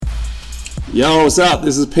Yo, what's up?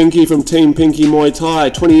 This is Pinky from Team Pinky Muay Thai.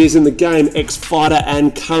 20 years in the game, ex-fighter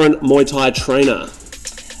and current Muay Thai trainer.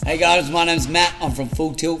 Hey guys, my name's Matt. I'm from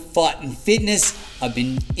Full Tilt Fight and Fitness. I've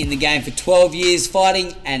been in the game for 12 years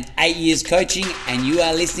fighting and 8 years coaching, and you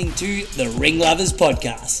are listening to the Ring Lovers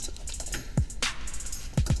Podcast.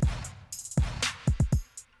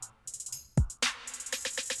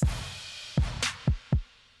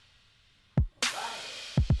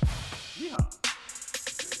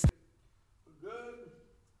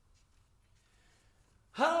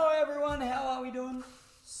 Hello everyone, how are we doing?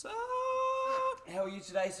 How are you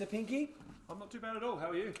today, Sir Pinky? I'm not too bad at all.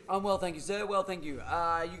 How are you? I'm well, thank you, sir. Well, thank you.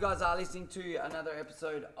 You guys are listening to another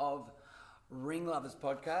episode of Ring Lovers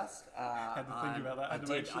Podcast. Had to think about that. I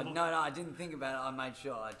didn't think about it. I made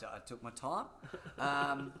sure I took my time.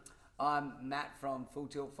 I'm Matt from Full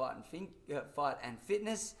Tilt Fight and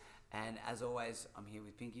Fitness, and as always, I'm here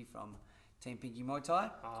with Pinky from Team Pinky Muay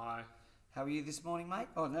Thai. Hi. How are you this morning, mate?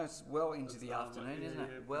 Oh no, it's well into the afternoon, isn't it?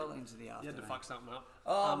 Yeah. Well into the afternoon. You had to fuck something up.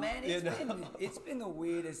 Oh man, it's been the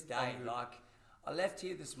weirdest day. Like, I left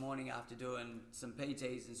here this morning after doing some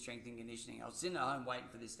PTs and strength and conditioning. I was sitting at home waiting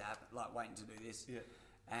for this to happen, like waiting to do this. Yeah.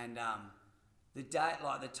 And the day,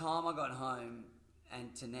 like the time I got home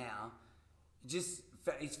and to now,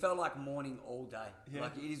 it's felt like morning all day. Yeah.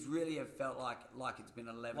 Like it is really have felt like it's been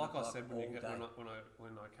 11 Like o'clock I said all day.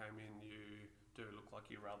 when I came in, you do look like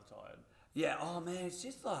you're rather tired. Yeah, oh man, it's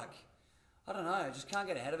just like, I don't know, I just can't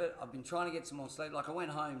get ahead of it. I've been trying to get some more sleep. Like I went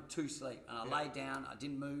home to sleep and I laid down, I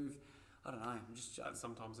didn't move. I don't know, I'm just... That's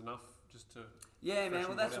sometimes enough just to... Yeah, man,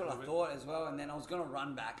 well that's what I thought as well. And then I was going to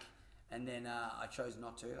run back and then I chose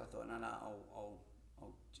not to. I thought, no, I'll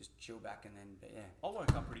just chill back and then, but yeah. I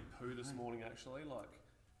woke up pretty poo this morning actually, like,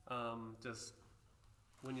 just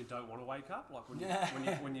when you don't want to wake up, like when you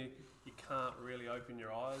can't really open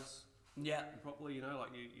your eyes. Yeah. Properly, you know, like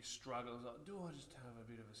you struggle. It's like, do I just have a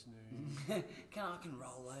bit of a snooze? I can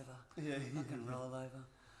roll over. Yeah. I can roll over.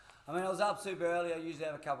 I mean, I was up super early. I usually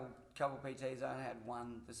have a couple PTs. I only had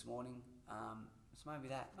one this morning. So maybe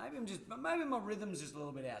that. Maybe my rhythm's just a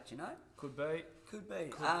little bit out, you know? Could be. Could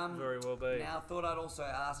be. Very well be. Now, I thought I'd also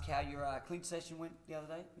ask how your clinch session went the other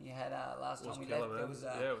day. You had last time we killer, left. man. There was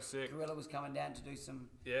it was sick. Gorilla was coming down to do some.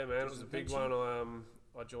 Yeah, man, it was a big one.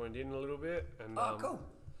 I joined in a little bit, and cool.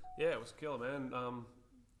 Yeah, it was killer, man.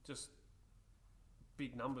 Just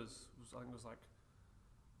big numbers. I think it was like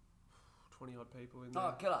 20 odd people in there.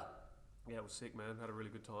 Oh, killer. Yeah, it was sick, man. Had a really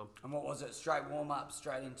good time. And what was it? Straight warm up,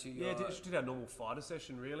 straight into your... Yeah, just did our normal fighter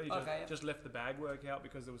session, really. Okay, just left the bag work out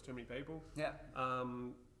because there was too many people. Yeah.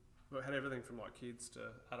 We had everything from like kids to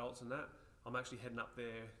adults and that. I'm actually heading up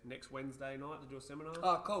there next Wednesday night to do a seminar.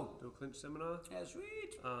 Oh, cool. Do a clinch seminar. Yeah,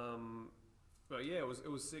 sweet. But yeah, it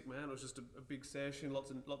was sick, man. It was just a big session, lots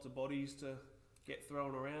of bodies to get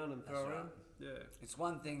thrown around and throw around. Right. Yeah. It's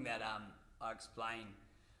one thing that I explain,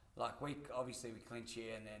 like we clinch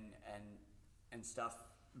here and stuff,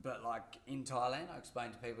 but like in Thailand, I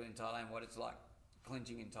explain to people in Thailand what it's like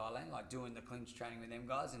clinching in Thailand, like doing the clinch training with them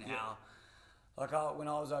guys and how, like when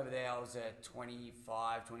I was over there, I was a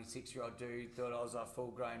 25, 26-year-old dude, thought I was a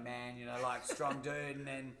full-grown man, you know, like strong dude, and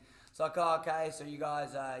then it's like, oh, okay, so you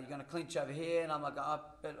guys, you're going to clinch over here, and I'm like, oh,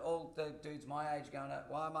 but all the dudes my age going,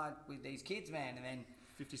 why am I with these kids, man? And then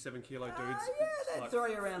 57 kilo dudes. Yeah, they'd throw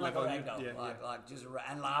you around like a ragdoll, yeah. like just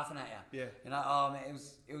and laughing at you. Yeah. You know, oh man,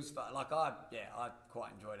 it was fun. Like I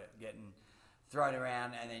quite enjoyed it, getting thrown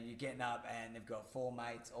around, and then you're getting up, and they've got four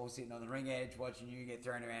mates all sitting on the ring edge watching you get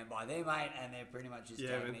thrown around by their mate, and they're pretty much just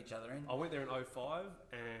tagging each other in. I went there in 05,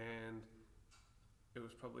 and it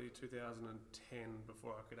was probably 2010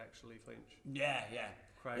 before I could actually clinch. Yeah.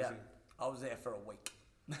 Crazy. Yeah. I was there for a week.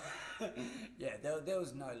 Yeah, there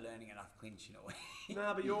was no learning enough clinch in a week.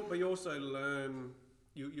 No, but you also learn.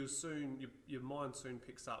 Your mind soon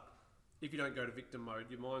picks up. If you don't go to victim mode,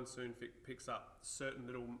 your mind soon picks up certain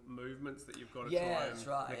little movements that you've got to try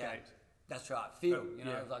and negate. Yeah. That's right. Feel,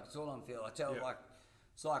 like it's all on feel. I tell like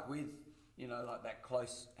it's like with like that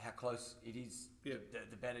close, how close it is. Yeah.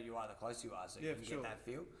 The better you are, the closer you are. So you can get that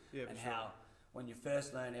feel. Yeah, and how when you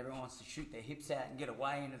first learn, everyone wants to shoot their hips out and get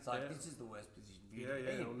away, and it's like this is the worst position for you to be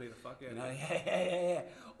in. It'll need the fuck out. Yeah.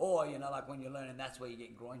 Or like when you're learning, that's where you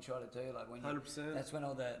get groin shotted too. Like when 100%. That's when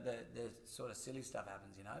all the sort of silly stuff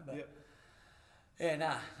happens, But yeah,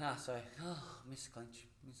 nah. So I miss clinch,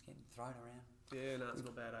 miss getting thrown around. Yeah, no, it's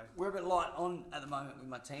not bad, eh? We're a bit light on at the moment with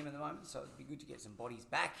my team at the moment, so it'd be good to get some bodies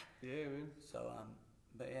back. Yeah, man. So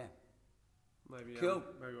but yeah. Maybe cool.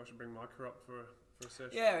 Maybe I should bring my crew up for a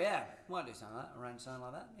session. Yeah. Might do something like that. Arrange something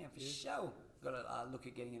like that. Yeah, for sure. Got to look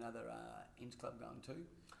at getting another Inns Club going too.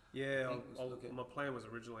 Yeah, my plan was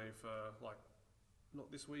originally for like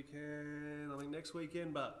not this weekend. I think next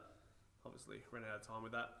weekend, but obviously ran out of time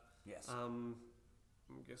with that. Yes. I'm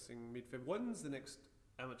guessing mid-Feb. When's the next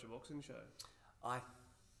amateur boxing show? I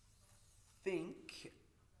think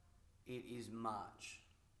it is March.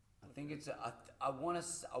 I think it's. I want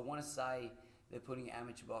to say they're putting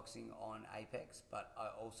amateur boxing on Apex, but I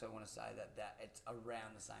also want to say that it's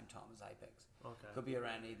around the same time as Apex. Okay. Could be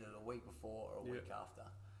around either the week before or a Yeah. week after.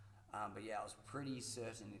 But yeah, I was pretty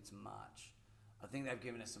certain it's March. I think they've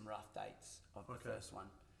given us some rough dates of the Okay. first one,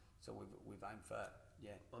 so we've aimed for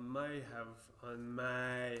I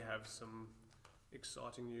may have some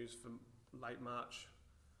exciting news for late March.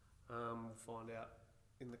 We'll find out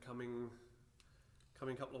in the coming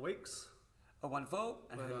couple of weeks. Oh, wonderful.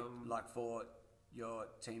 And But, who, like for your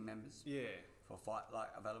team members Yeah, for fight, like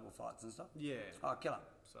available fights and stuff. yeah. Oh, killer.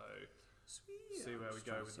 So Sweet. See where I'm we just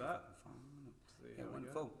go trying to with see if that. I can find it. see Yeah, how we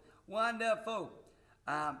wonderful. go. Wonderful.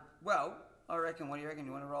 Well, I reckon. What do you reckon?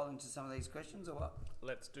 You want to roll into some of these questions or what?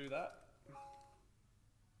 Let's do that.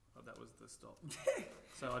 Oh, that was the stop.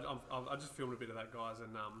 So I just filmed a bit of that, guys,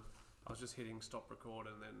 and I was just hitting stop record,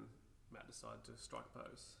 and then Matt decided to strike a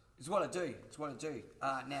pose. It's what I do. It's what I do.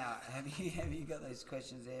 Now, have you got those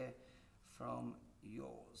questions there from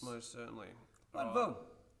yours? Most certainly. Wonderful. Right.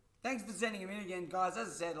 Thanks for sending them in again, guys. As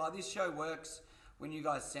I said, like this show works when you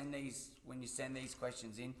guys send these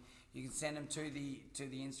questions in. You can send them to the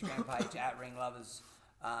Instagram page at Ring Lovers.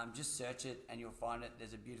 Just search it and you'll find it.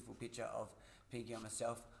 There's a beautiful picture of Pinky and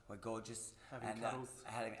myself. We're gorgeous.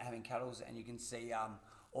 Having cuddles, and you can see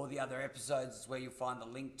all the other episodes where you'll find the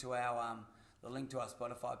link to our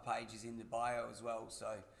Spotify page is in the bio as well. So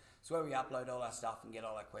it's where we upload all our stuff and get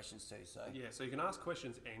all our questions too. So Yeah, so you can ask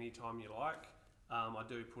questions anytime you like. I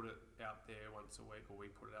do put it out there once a week, or we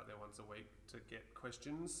put it out there once a week to get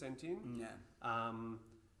questions sent in. yeah.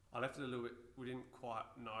 I left it a little bit, we didn't quite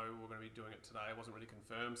know we were going to be doing it today. It wasn't really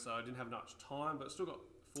confirmed, so I didn't have much time, but still got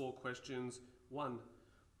 4 questions. One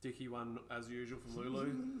dicky one, as usual, from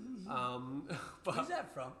Lulu. But Who's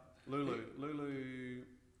that from? Lulu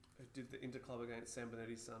did the interclub against Sam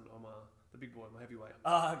Benetti's son, Omar, the big boy, my heavyweight.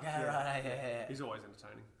 Oh, okay, right, yeah. He's always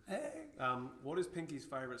entertaining. What is Pinky's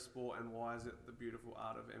favourite sport, and why is it the beautiful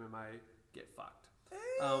art of MMA? Get fucked.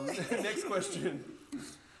 Next question.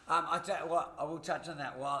 I tell you what, I will touch on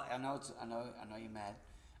that. Well, I know you're mad.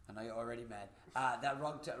 I know you're already mad. That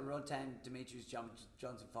Rodtan Demetrius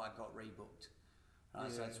Johnson fight got rebooked.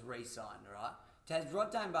 Right, so Yeah. it's re-signed, right? Has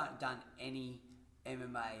Rodtan done any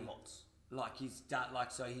MMA? Lots. Like he's done,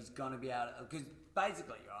 like so he's gonna be able to, because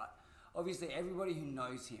basically, right? Obviously, everybody who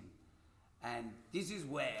knows him, and this is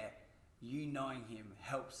where you knowing him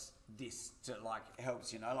helps.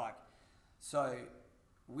 Helps, so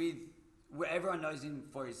where everyone knows him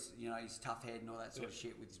for his, his tough head and all that sort of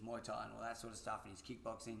shit with his Muay Thai and all that sort of stuff and his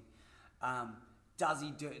kickboxing. Does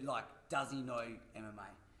he know MMA?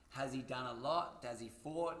 Has he done a lot? Does he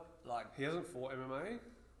fought? He hasn't fought MMA,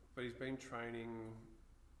 but he's been training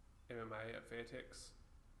MMA at Fairtex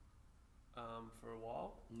for a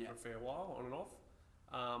while, for a fair while, on and off.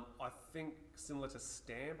 I think similar to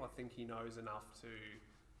Stamp, I think he knows enough to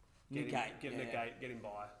get him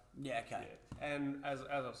by. Yeah, okay. Yeah. And as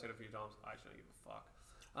I've said a few times, I actually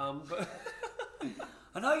don't give a fuck. But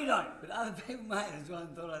I know you don't, but other people may. That's what I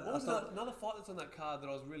thought. what was another fight that's on that card that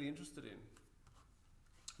I was really interested in?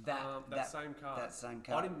 That same card. That same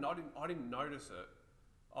card. I didn't notice it.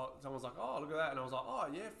 Someone was like, "Oh, look at that," and I was like, "Oh,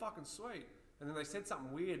 yeah, fucking sweet." And then they said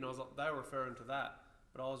something weird, and I was like, they were referring to that,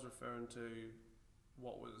 but I was referring to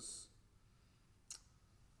what was.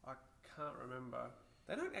 I can't remember.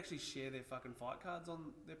 They don't actually share their fucking fight cards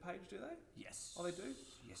on their page, do they? Yes. Oh, they do?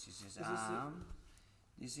 Yes. Is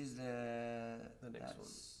This is the next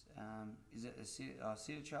one. Is it a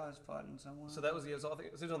Cedar Charles fighting someone? So that was I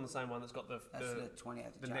think this is on the same one that's got that's the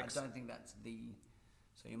 28th of January. I don't think that's the.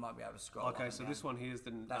 So you might be able to scroll. Okay, so this one here is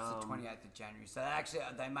the. That's the 28th of January. So actually,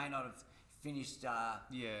 they may not have finished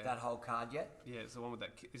that whole card yet. Yeah, it's the one with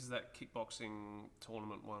that. This is that kickboxing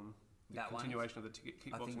tournament one. The continuation of the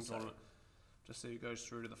kickboxing tournament. Just so it goes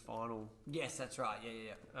through to the final. Yes, that's right.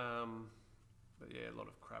 Yeah. But yeah, a lot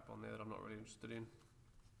of crap on there that I'm not really interested in.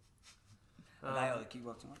 Are they all the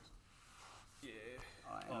kickboxing ones? Yeah.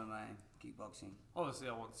 MMA, kickboxing. Obviously,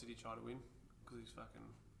 I want City Chai to win because he's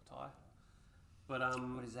fucking Thai. But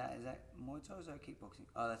what is that? Is that Muay Thai or is that kickboxing?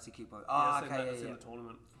 Oh, that's the kickboxing. Oh, okay, that's in the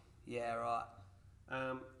tournament. Yeah, right.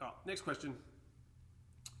 Alright, next question.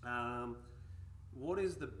 What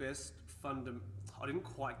is the best I didn't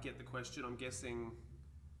quite get the question. I'm guessing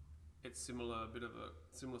it's a bit of a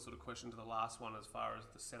similar sort of question to the last one as far as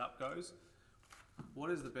the setup goes.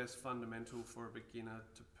 What is the best fundamental for a beginner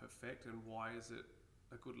to perfect, and why is it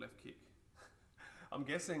a good left kick? I'm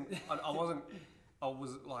guessing I wasn't. I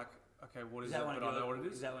was like, okay, what is it? But I know what it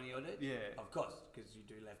is. Is that one of your dudes? Yeah. Of course, because you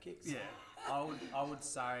do left kicks. Yeah, I would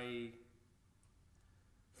say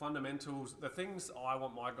fundamentals. The things I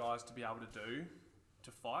want my guys to be able to do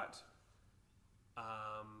to fight,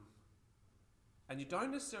 and you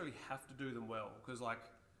don't necessarily have to do them well because like.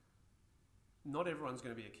 Not everyone's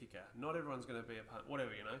going to be a kicker. Not everyone's going to be a punt.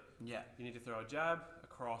 Whatever, you know. Yeah. You need to throw a jab, a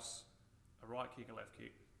cross, a right kick, a left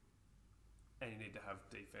kick, and you need to have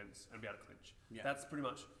defense and be able to clinch. Yeah. That's pretty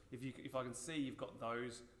much. If I can see you've got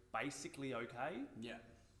those basically okay, Yeah.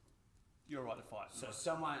 you're right to fight. So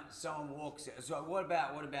someone walks. So what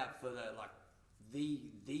about for the like the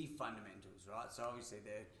fundamentals, right? So obviously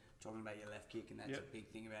they're talking about your left kick, and that's Yep. a big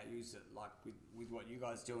thing about you. So like with what you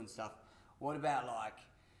guys do and stuff. What about like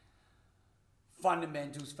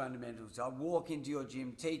fundamentals? I walk into your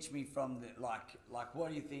gym, teach me from the like what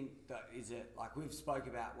do you think that is it like we've spoke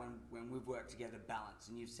about when we've worked together balance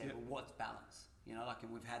and you've said Yep. well what's balance, you know, like,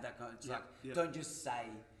 and we've had that kind of it's Yep. like Yep. don't just say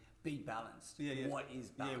be balanced. Yeah. What is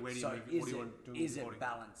balance? Yeah, where do you so move, is what do you it, want to do is with your it body?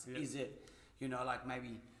 balance? Yep. Is it, you know, like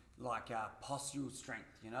maybe like postural strength,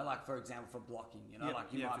 you know, like for example for blocking, you know, Yep.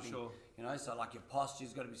 like you Yeah, might for be sure. you know, so like your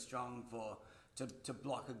posture's got to be strong to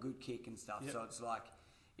block a good kick and stuff. Yep. So it's like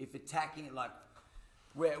if attacking like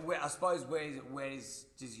where I suppose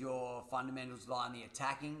does your fundamentals lie in the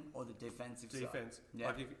attacking or the defensive side? Defense. Yeah.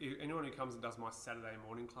 Like if anyone who comes and does my Saturday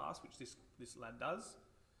morning class, which this lad does,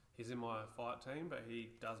 he's in my fight team, but he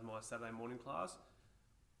does my Saturday morning class.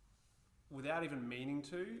 Without even meaning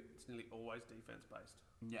to, it's nearly always defense based.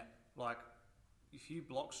 Yeah. Like, if you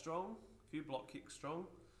block strong, if you block kick strong,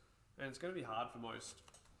 and it's going to be hard for most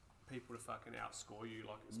people to fucking outscore you.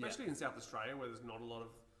 Like, especially in South Australia where there's not a lot of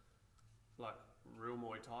like real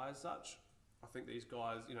Muay Thai as such. I think these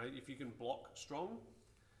guys, you know, if you can block strong,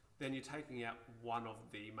 then you're taking out one of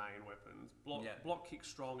the main weapons. Block kick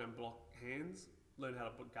strong and block hands. Learn how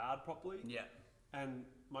to guard properly. Yeah. And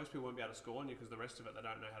most people won't be able to score on you because the rest of it they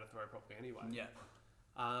don't know how to throw properly anyway. Yeah.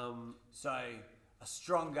 So a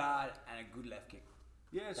strong guard and a good left kick.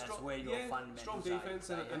 yeah, That's strong, where your fundamentals strong are, defense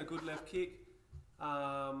you'd say, and a good left kick.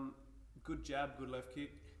 Good jab, good left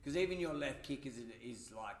kick. Because even your left kick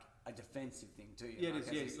is like a defensive thing too. Yeah, like it is.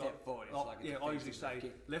 as Yeah, a step forward. It's like a yeah. I usually defensive say left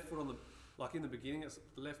kick. left foot on the like in the beginning. It's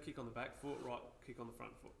left kick on the back foot, right kick on the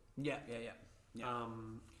front foot. Yeah. Which,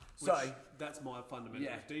 So- that's my fundamentals: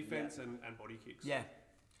 Yeah, defense and body kicks. Yeah.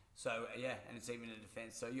 So and it's even a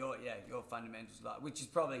defense. So your fundamentals like, which is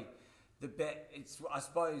probably the bet. It's I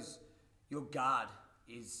suppose your guard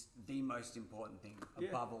is the most important thing Yeah.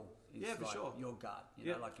 above all. Is Yeah, for like sure. Your guard. You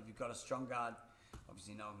Yeah. know, like if you've got a strong guard,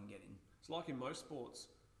 obviously no one can get in. It's like in most sports,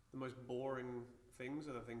 the most boring things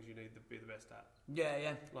are the things you need to be the best at.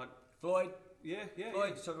 Yeah. Like Floyd. yeah.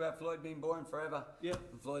 Floyd. You talk about Floyd being boring forever. Yeah.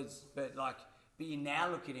 And Floyd's, but you now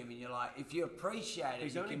look at him and you're like, if you appreciate it,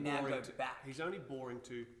 He's you only can now boring. go back. He's only boring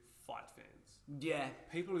to fight fans. Yeah.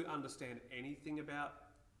 People who understand anything about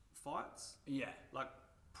fights, Yeah. like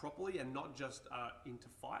properly, and not just into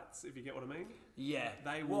fights. If you get what I mean. Yeah.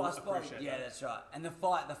 They will I suppose, appreciate yeah, that. that's right. And the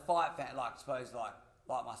fight fan, like, suppose, like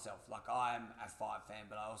myself, like, I am a fight fan,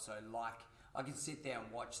 but I also I can sit there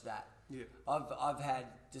and watch that. Yeah. I've had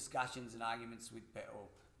discussions and arguments with people,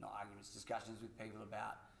 not arguments, discussions with people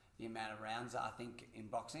about the amount of rounds that I think in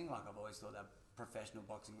boxing. Like, I've always thought that professional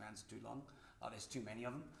boxing rounds are too long. Like, there's too many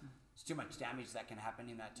of them. There's too much damage that can happen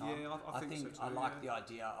in that time. Yeah, I think so too, I like yeah. the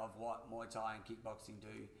idea of what Muay Thai and kickboxing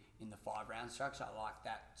do in the 5-round structure. I like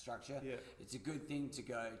that structure. Yeah. It's a good thing to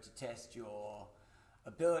go to test your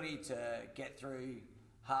ability to get through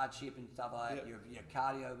hardship and stuff like that, Yeah. your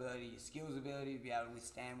cardio ability, your skills ability to be able to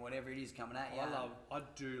withstand whatever it is coming at you. I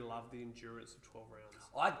do love the endurance of 12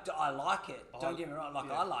 rounds. I like it. Don't get me wrong. Like,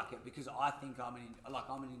 yeah. I like it because I think I'm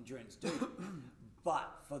an endurance dude.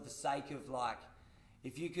 But for the sake of like,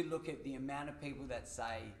 if you could look at the amount of people that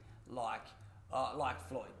say like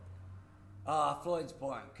Floyd, Floyd's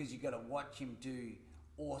boring because you got to watch him do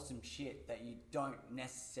awesome shit that you don't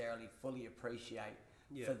necessarily fully appreciate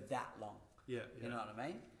Yeah. for that long. Yeah, You yeah. know what I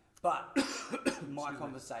mean? But my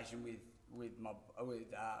conversation with my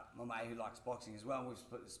mate who likes boxing as well, and we've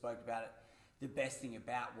spoke about it. The best thing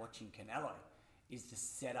about watching Canelo is the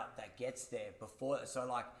setup that gets there before. So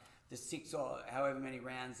like the 6 or however many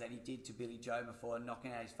rounds that he did to Billy Joe before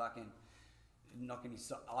knocking his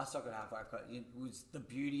eye socket halfway across, it was the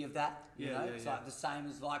beauty of that. You Yeah, know, yeah, it's yeah. like the same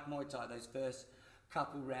as like Muay Thai. Those first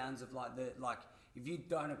couple rounds of if you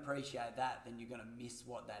don't appreciate that, then you're gonna miss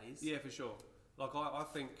what that is. Yeah, for sure. Like I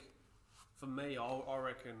think, for me, I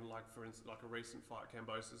reckon, like for instance, like a recent fight,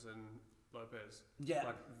 Cambosis and Lopez. Yeah.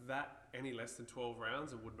 Like that, any less than 12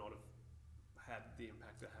 rounds, it would not have had the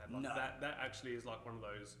impact it had. Like No. that actually is like one of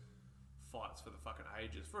those fights for the fucking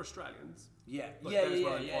ages for Australians. Yeah, Like, yeah, that is yeah,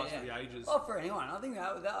 one of the yeah, fights yeah. for the ages. Oh, for anyone. I think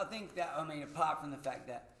that. I mean, apart from the fact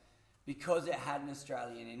that because it had an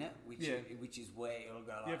Australian in it, which is where it'll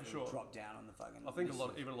go. Like, for it'll sure. drop down on the fucking. I think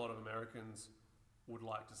list even a lot of Americans would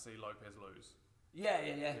like to see Lopez lose. Yeah.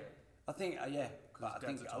 Yeah. I think yeah, but I his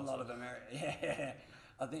think dad's a a lot tosser. of America. Yeah.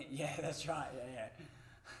 I think that's right. Yeah.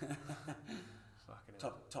 Fucking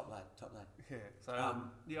hell. top lad. Yeah. So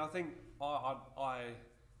I think I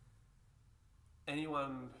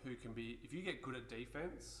anyone who can be, if you get good at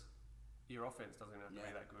defense, your offense doesn't have to be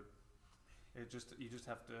that good. You just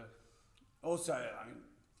have to. Also, I mean,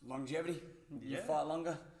 longevity. You Yeah. fight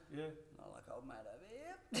longer. Yeah. Not like old mate over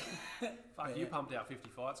here. Fuck, you pumped out 50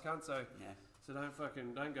 fights, cunt. So Yeah. so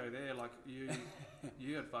don't go there. Like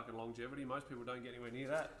you had fucking longevity. Most people don't get anywhere near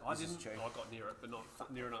that. I This is didn't. true. I got near it, but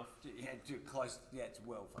not near enough. Yeah, too close. Yeah, it's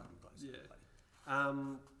well fucking close. Yeah.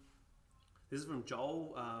 This is from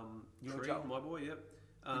Joel. Your Tree, Joel? my boy. Yep.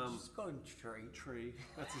 You just call him Tree. Tree.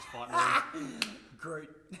 That's his fight name. Groot.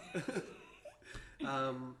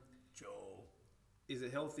 Joel. Is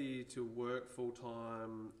it healthy to work full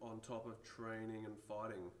time on top of training and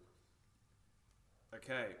fighting?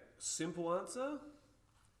 Okay, simple answer.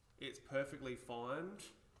 It's perfectly fine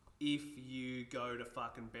if you go to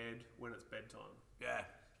fucking bed when it's bedtime. Yeah.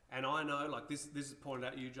 And I know, like this is pointed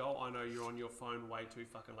at you, Joel. I know you're on your phone way too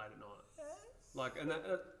fucking late at night. Like, and that,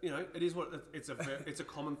 it is what it's a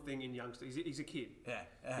common thing in youngsters. He's a kid.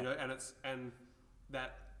 Yeah. You know, and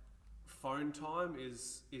that phone time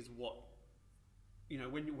is what,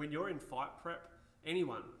 when you're in fight prep,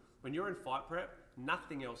 when you're in fight prep,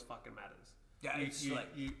 nothing else fucking matters. Yeah, it's like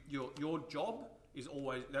your job is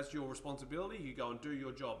always, that's your responsibility. You go and do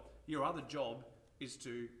your job. Your other job is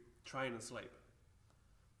to train and sleep.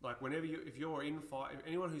 Like if you're in fight,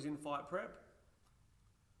 anyone who's in fight prep,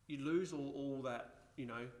 you lose all that,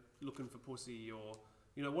 looking for pussy or,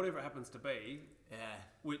 whatever it happens to be. Yeah.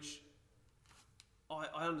 Which I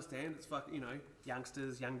understand. It's fucking,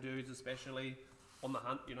 youngsters, young dudes especially, on the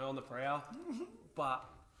hunt, on the prowl. But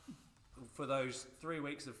for those 3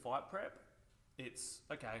 weeks of fight prep, it's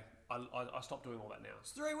okay. I stopped doing all that now.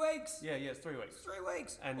 It's 3 weeks. Yeah, it's 3 weeks. 3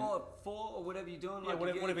 weeks. And- or 4 or whatever you're doing. Yeah, Like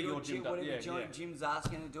whatever if your you're gym does. whatever Yeah. gym's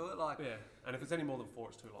asking to do it. Like. Yeah, and if it's any more than 4,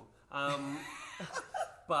 it's too long.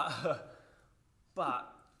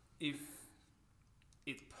 But if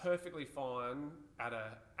it's perfectly fine at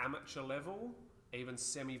a amateur level, even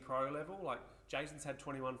semi-pro level, like Jason's had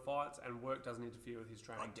 21 fights and work doesn't interfere with his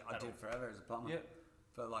training. I at did all. forever as a plumber. Yeah.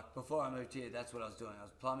 For like before I moved here, that's what I was doing. I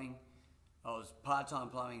was plumbing. I was part-time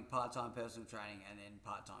plumbing, part-time personal training, and then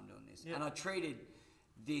part-time doing this. Yeah. And I treated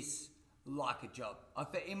this like a job.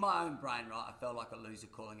 In my own brain, right, I felt like a loser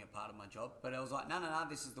calling it part of my job. But I was like, no,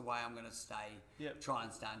 this is the way I'm going to stay, Yep. try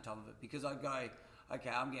and stay on top of it. Because I go, okay,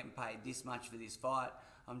 I'm getting paid this much for this fight.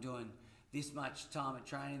 I'm doing this much time at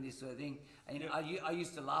training, this sort of thing. And Yep. I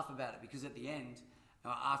used to laugh about it because at the end,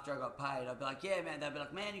 after I got paid, I'd be like, yeah, man. They'd be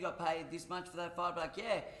like, man, you got paid this much for that fight. I'd be like,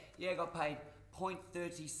 yeah, I got paid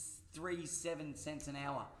 0.337 cents an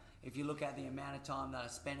hour. If you look at the amount of time that I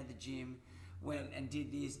spent at the gym, went and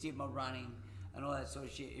did this, did my running, and all that sort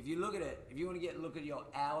of shit. If you look at it, if you want to look at your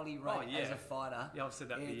hourly rate as a fighter, Yeah, I've said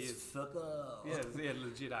that for it's years. fuck all. Yeah,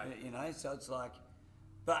 legit. Eh? So it's like,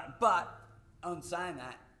 but on saying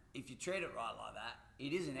that, if you treat it right like that,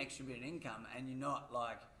 it is an extra bit of income, and you're not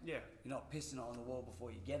like, Yeah. you're not pissing it on the wall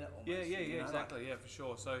before you get it. Almost, Yeah, you know, exactly. Yeah, for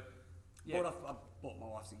sure. So, I bought my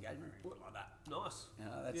wife's engagement ring like that. nice.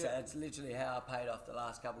 That's literally how I paid off the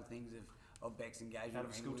last couple of things of Beck's engagement Out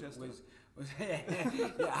of a ring. school test?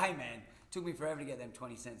 Hey man, took me forever to get them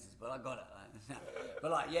 20 cents, but I got it.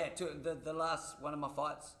 But the last one of my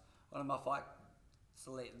fights,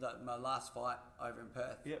 my last fight over in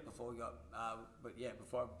Perth. Yep. Before we got,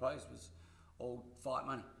 before I proposed was all fight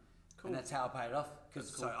money. Cool. And that's how I paid it off.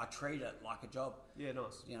 That's So cool. I treat it like a job. Yeah,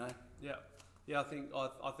 nice. Yeah. Yeah. I think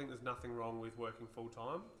there's nothing wrong with working full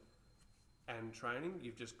time and training.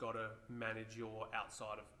 You've just got to manage your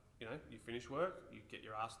outside of, you finish work, you get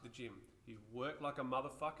your ass to the gym. You work like a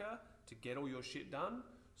motherfucker to get all your shit done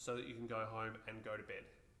so that you can go home and go to bed.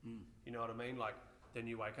 You know what I mean? Like, then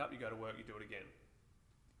you wake up, you go to work, you do it again.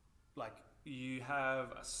 Like, you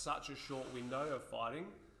have such a short window of fighting.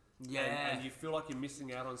 Yeah. And you feel like you're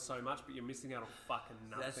missing out on so much, but you're missing out on fucking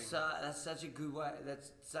nothing. That's such a good way.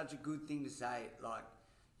 That's such a good thing to say. Like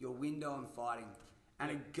your window on fighting,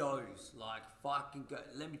 and it goes like fucking go.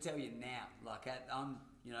 Let me tell you now. Like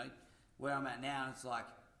where I'm at now, it's like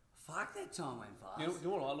fuck that time went fast. You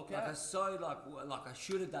know what I look at? Like I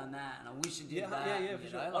should have done that, and I wish I did that. For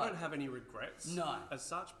sure. I don't have any regrets. No. As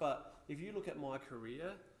such, but if you look at my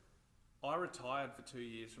career, I retired for 2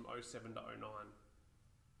 years from 07 to 09,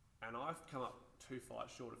 and I've come up 2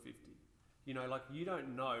 fights short of 50. You know, like, you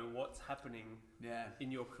don't know what's happening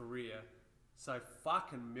in your career, so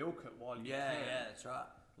fucking milk it while you can. Yeah, that's right.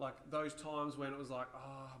 Like those times when it was like,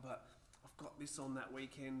 oh, but I've got this on that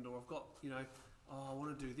weekend, or I've got, you know, oh, I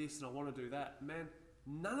want to do this and I want to do that. Man,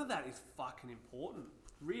 none of that is fucking important,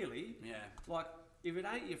 really. Yeah. Like, if it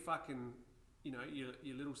ain't your fucking, you know,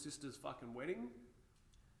 your little sister's fucking wedding,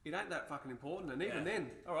 it ain't that fucking important. And even then,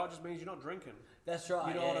 all right, just means you're not drinking. That's right.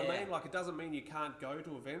 You know what I mean? Like, it doesn't mean you can't go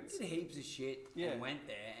to events. Did heaps of shit and went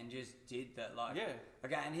there and just did that. Like,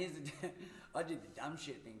 okay, and here's the, I did the dumb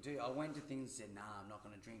shit thing too. I went to things and said, nah, I'm not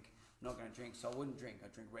going to drink. I'm not going to drink. So I wouldn't drink. I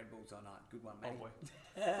drink Red Bulls all night. Good one, mate.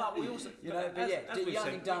 But we also, you know, but yeah, do young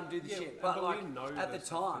and dumb, do the shit. But like, at the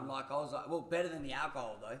time, like, I was like, well, better than the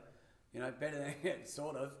alcohol though. You know, better than,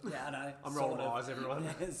 sort of. Yeah, I know. I'm rolling my eyes, everyone.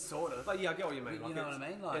 Sort of. But yeah, I get what you mean. Like, you know what I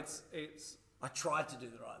mean? Like, it's. I tried to do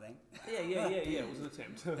the right thing. Yeah. It was an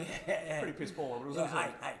attempt. Pretty piss poor one, but it was an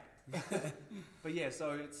attempt. Hey. But yeah,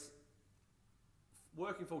 so it's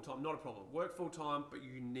working full time, not a problem. Work full time, but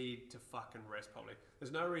you need to fucking rest probably.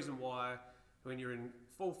 There's no reason why when you're in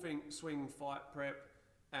full swing fight prep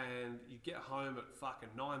and you get home at fucking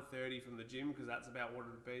 9:30 from the gym, because that's about what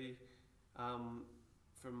it'd be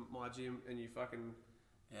from my gym, and you fucking...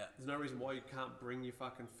 Yeah. There's no reason why you can't bring your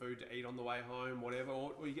fucking food to eat on the way home, whatever,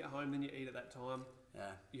 or you get home, then you eat at that time. Yeah.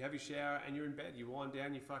 You have your shower and you're in bed. You wind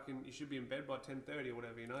down, you should be in bed by 10:30 or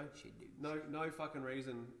whatever, you know? No fucking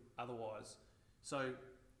reason otherwise. So,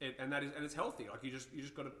 and it's healthy. Like, you just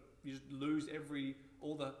lose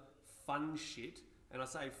all the fun shit. And I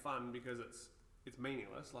say fun because it's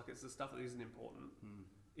meaningless. Like, it's the stuff that isn't important.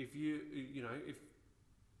 If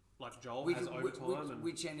like Joel has overtime.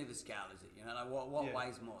 Which end of the scale is it? You know, like what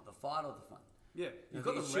weighs more, the fight or the fun? Yeah, you've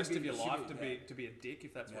got the rest of your life to be a dick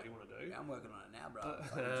if that's what you want to do. Yeah, I'm working on it now, bro.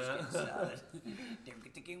 I'm just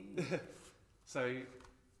getting started. So,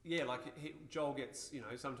 yeah, like Joel gets, you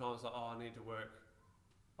know, sometimes like, oh, I need to work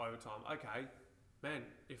overtime. Okay, man,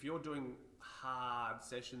 if you're doing hard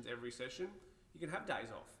sessions every session, you can have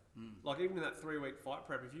days off. Like, even in that 3-week fight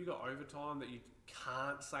prep, if you got overtime that you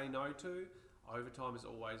can't say no to, overtime is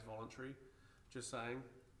always voluntary. Just saying,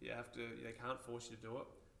 they can't force you to do it.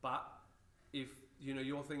 But if, you know,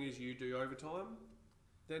 your thing is you do overtime,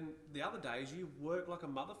 then the other days you work like a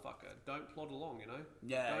motherfucker. Don't plod along, you know?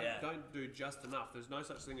 Don't do just enough. There's no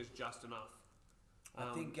such thing as just enough.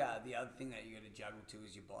 I think the other thing that you got to juggle too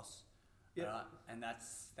is your boss. Yeah. Right? And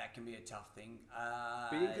that can be a tough thing.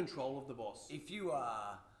 Be in control of the boss. If you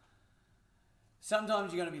are...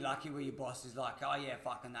 Sometimes you're going to be lucky where your boss is like, oh yeah,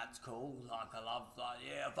 fucking that's cool. I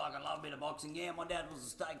fucking love a bit of boxing. Yeah, my dad was a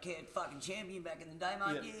state fucking champion back in the day,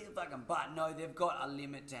 mate. Yeah, fucking. But no, they've got a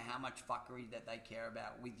limit to how much fuckery that they care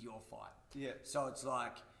about with your fight. Yeah. So it's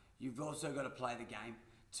like, you've also got to play the game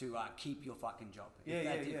to keep your fucking job.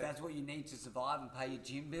 If that's what you need to survive and pay your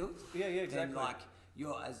gym bills. Yeah, exactly. Then like,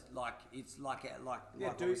 you're as like it's like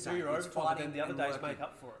do your overtime, but then the other days make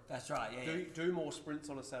up for it. That's right. Do more sprints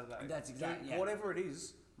on a Saturday. That's exactly. Whatever it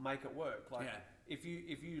is, make it work. Like, if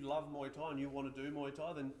you love Muay Thai and you want to do Muay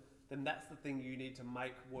Thai, then that's the thing you need to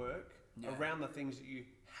make work around the things that you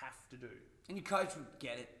have to do. And your coach would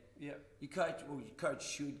get it. Yeah. Your coach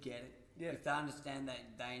should get it. Yeah. If they understand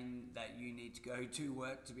that you need to go to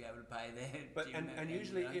work to be able to pay their gym and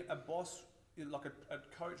usually a boss, like a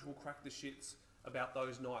coach, will crack the shits about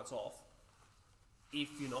those nights off if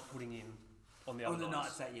you're not putting in on the other nights. On the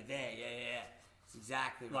nights that you're there, yeah. It's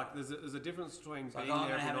exactly right. Like, there's a difference between being like, there I'm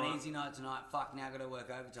going to have night. an easy night tonight, fuck, now I've got to work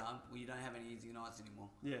overtime. Well, you don't have any easy nights anymore.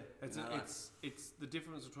 Yeah, it's the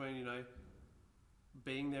difference between, you know,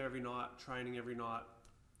 being there every night, training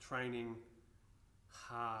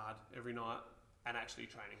hard every night, and actually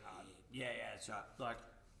training hard. Yeah, that's right. Like,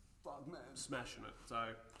 fuck man, smashing it.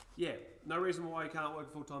 So, yeah, no reason why you can't work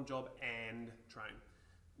a full-time job and train.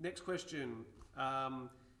 Next question, how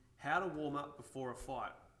to warm up before a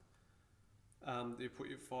fight. You put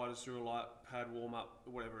your fighters through a light pad warm-up,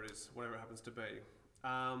 whatever it is, whatever it happens to be.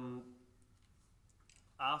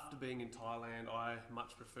 After being in Thailand, I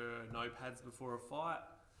much prefer no pads before a fight.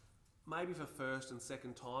 Maybe for first and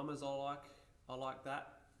second timers, I like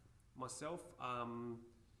that myself.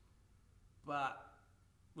 But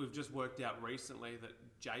we've just worked out recently that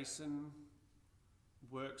Jason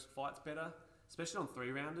fights better, especially on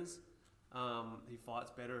 3-rounders. He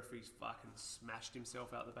fights better if he's fucking smashed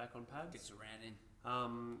himself out the back on pads. Gets around in.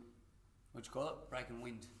 What you call it? Breaking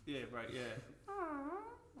wind. Yeah, break.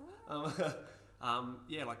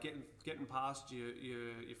 Yeah, like getting past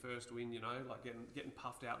your first win, you know, like getting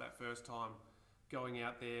puffed out that first time, going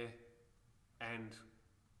out there and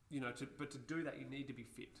to do that you need to be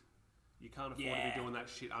fit. You can't afford to Yeah. be doing that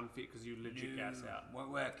shit unfit because you legit gas out.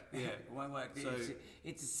 Won't work. Yeah. It won't work. So-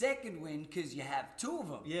 It's a second win because you have two of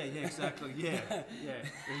them. Yeah, exactly. Yeah.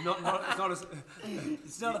 It's not as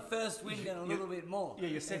It's not a first win and a little bit more. yeah.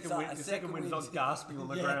 Your It's second like win. a Your second win's win's- not gasping on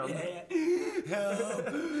the Yeah, ground.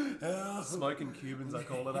 yeah. Help. Smoking Cubans, I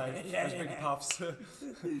call it. Eh? Yeah, Those big yeah. puffs.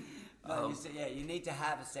 No, you need to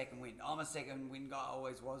have a second win. I'm a second win guy,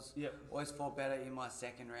 always was. Yep. Always fought better in my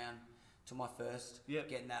second round to my first. Yep.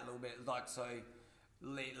 Getting that little bit, like, so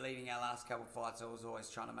leading our last couple of fights, I was always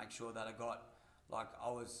trying to make sure that I'd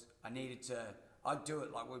do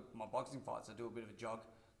it, like with my boxing fights, I'd do a bit of a jog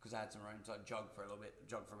because I had some room, so I'd jog for a little bit,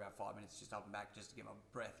 jog for about 5 minutes, just up and back, just to get my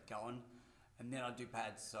breath going. And then I'd do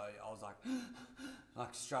pads, so I was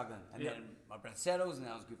like struggling. And Yeah. then my breath settles, and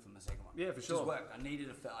that was good for my second one. Yeah, for sure. Just worked. I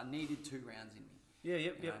needed 2 rounds in me. Yeah,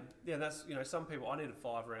 You yep. know? Yeah, that's some people. I needed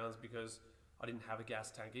 5 rounds because I didn't have a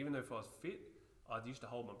gas tank. Even though if I was fit, I used to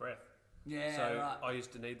hold my breath. Yeah, So right. I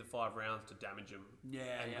used to need the 5 rounds to damage them. Yeah,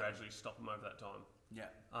 and yeah. gradually stop them over that time. Yeah.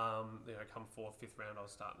 Come 4th, 5th round, I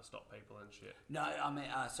was starting to stop people and shit. No, I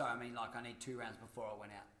mean, like I need 2 rounds before I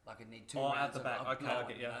went out. Like I need 2 Oh, rounds out the of back. a Okay, blowout, I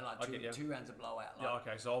get ya. You know, like I two, get ya. 2 rounds of blowout. Like, Yeah,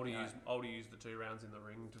 okay. So I you would use the 2 rounds in the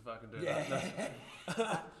ring to fucking do Yeah.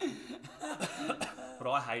 that. But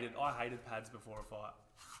I hated pads before a fight.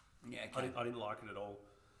 Yeah, okay. I didn't like it at all.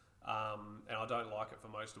 And I don't like it for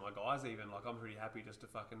most of my guys even. Like I'm pretty happy just to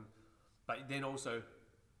fucking. But then also,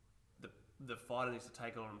 the fighter needs to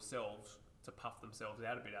take it on themselves to puff themselves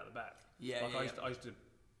out a bit out the back. Yeah, Like yeah, I used to,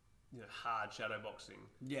 hard shadow boxing.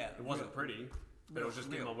 Yeah, It wasn't real. pretty, but it was just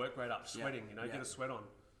getting my work rate up, Yeah, sweating. yeah. Get a sweat on.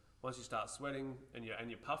 Once you start sweating and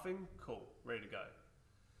you're puffing, cool, ready to go.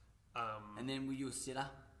 And then were you a sitter?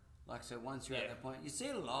 Like, so once you're at Yeah. that point, you see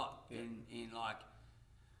it a lot Yeah. in like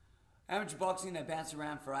amateur boxing. They bounce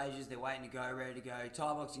around for ages. They're waiting to go, ready to go.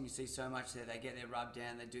 Thai boxing, you see so much there. They get their rub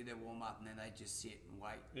down, they do their warm up, and then they just sit and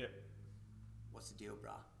wait. Yeah. What's the deal,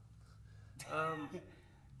 bruh?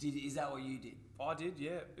 Is that what you did? I did,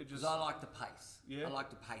 yeah. It Because just I like the pace. Yeah. I like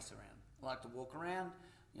to pace around. I like to walk around.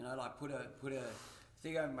 Like put a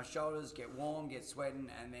thing over my shoulders, get warm, get sweating,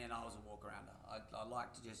 and then I was a walk arounder. I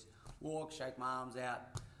like to just walk, shake my arms out.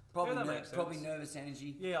 Probably that makes probably sense. nervous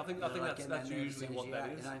energy. Yeah, I think that's getting that nervous usually what energy that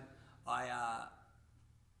out, is.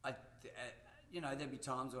 There'd be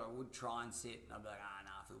times where I would try and sit, and I'd be like,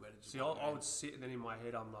 I feel better. Just See, walk I around. would sit and then in my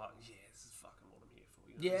head I'm like, yeah, this is fucking what I'm here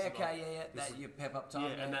for. This Yeah, is okay, like- yeah. this That is- your pep up Yeah,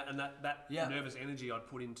 time. and that Yeah. nervous energy I'd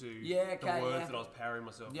put into Yeah, okay, the words yeah. that I was powering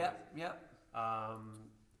myself Yep. with.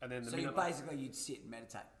 And then the So minute basically you'd sit and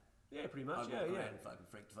meditate. yeah, pretty I'd much, walk yeah. around and fucking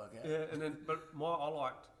freak the fuck out. Yeah, and then but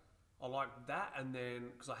I liked that, and then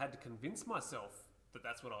because I had to convince myself that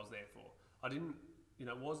that's what I was there for. I didn't,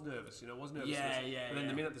 was nervous, was nervous. Yeah, yeah, But then yeah.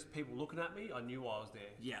 the minute there's people looking at me, I knew I was there.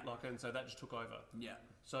 Yeah. And so that just took over. Yeah.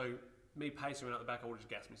 So me pacing around at the back, I would have just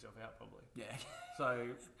gassed myself out probably. Yeah. So,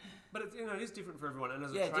 but it's, it is different for everyone, and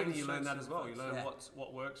as Yeah, a trainer, different you learn that strengths as well. and You learn faults,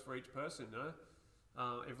 what works for each person.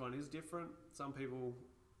 Everyone is different. Some people,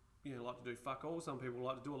 like to do fuck all. Some people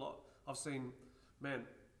like to do a lot.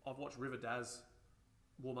 I've watched River Daz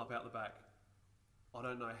warm up out the back. I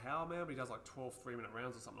don't know how, man, but he does like 12 3-minute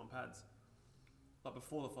rounds or something on pads, like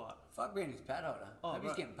before the fight. Fuck being his pad holder. Hope he's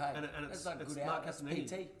right. getting paid. And That's it's like good Mark out. That's Castanini,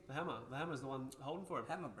 PT. The hammer's the one holding for him.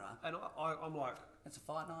 Hammer, bruh. And I'm like, That's a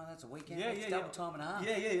fight night. That's a weekend. yeah, That's yeah, double time and a half.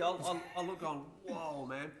 Yeah. I look on, whoa,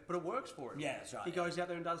 man, but it works for him. Yeah, that's right, He yeah. goes out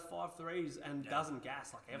there and does 5 threes and doesn't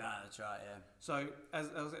gas like ever. No, that's right. Yeah. So as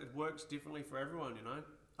it works differently for everyone, His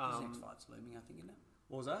next fight's looming, I think, isn't it?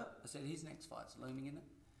 What was that? I said his next fight's looming, isn't it?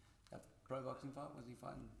 That pro boxing fight. Was he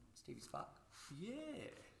fighting Stevie Spark? Yeah.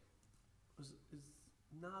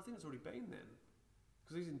 No, I think it's already been then,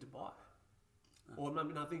 because he's in Dubai. Or no,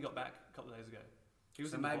 I think he got back a couple of days ago. He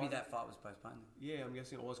was So in maybe Dubai. that fight was postponed. Yeah, I'm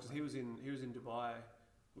guessing it was because he was in Dubai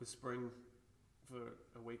with Spring for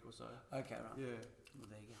a week or so. Okay, right. Yeah. Well,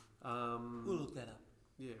 there you go. We'll look that up.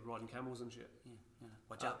 Yeah, riding camels and shit. Yeah.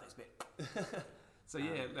 Watch out, this bit. So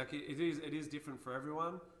yeah, like it is different for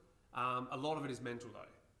everyone. A lot of it is mental though.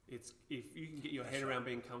 It's if you can get your head around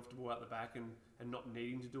being comfortable out the back and not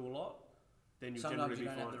needing to do a lot, then you'll Sometimes generally you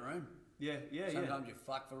be don't fine. have the room. Yeah. Sometimes you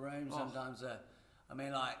fuck for room. Oh. Sometimes,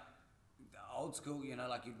 like old school,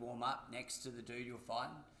 like you'd warm up next to the dude you're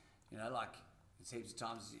fighting. Like it's heaps of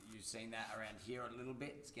times you've seen that around here a little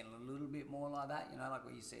bit. It's getting a little bit more like that. Like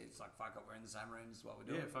what you said, it's like fuck up, we're in the same room. This is what we're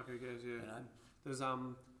doing. Yeah, fuck who cares? Yeah. You know? There's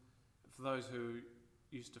for those who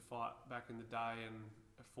used to fight back in the day and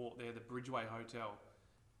fought there, the Bridgeway Hotel.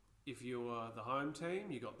 If you were the home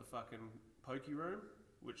team, you got the fucking pokey room,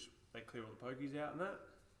 which they clear all the pokies out and that.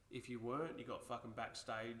 If you weren't, you got fucking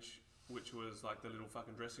backstage which was like the little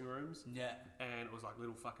fucking dressing rooms, Yeah. and it was like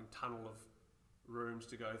little fucking tunnel of rooms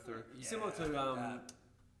to go through, Yeah, similar to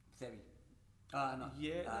Thebi. No.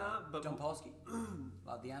 Yeah, nah, but Don Polsky.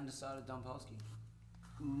 Like the underside of Don Polsky.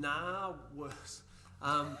 Nah, worse.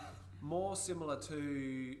 More similar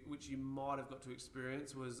to, which you might have got to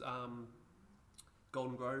experience, was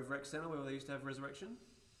Golden Grove Rec Centre, where they used to have Resurrection.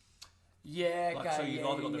 Yeah, Like, okay. so you've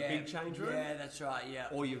either got the big change room, Yeah, that's right. Yeah.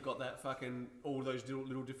 or you've got that fucking all those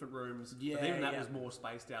little different rooms. Yeah, but even that yeah. was more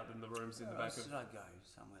spaced out than the rooms in the back of. Should I go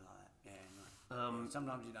somewhere like that? Yeah. No.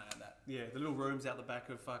 Sometimes you don't have that. Yeah, the little rooms out the back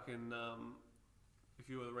of fucking. If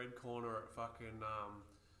you were the red corner at fucking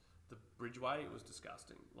the Bridgeway, it was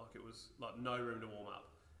disgusting. Like it was like no room to warm up.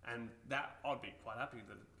 And that, I'd be quite happy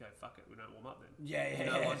to go, fuck it, we don't warm up then. Yeah, You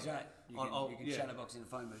know, like, that's right. You can shadowbox in the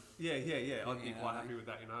phone booth. Yeah. I'd be You know, quite happy with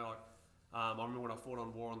that, you know. Like, I remember when I fought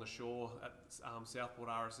on War on the Shore at Southport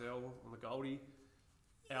RSL on the Goldie,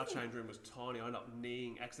 our change room was tiny. I ended up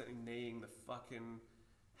accidentally kneeing the fucking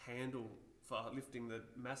handle for lifting the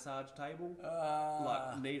massage table.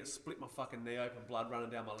 Split my fucking knee open, blood running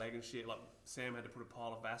down my leg and shit. Like, Sam had to put a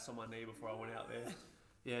pile of Vass on my knee before I went out there.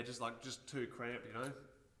 Yeah, just too cramped, you know.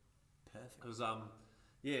 Perfect. It was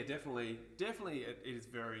definitely it is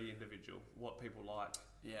very individual what people like.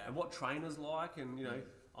 Yeah. And what trainers like, and you know,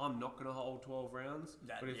 I'm not going to hold 12 rounds,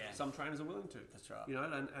 but if some trainers are willing to, That's right. You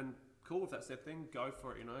know, and cool, if that's their thing, go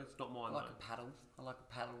for it. You know, it's not mine. I like a paddle. I like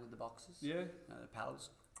a paddle with the boxes. Yeah. The paddles.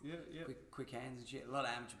 Yeah. Quick hands and shit. A lot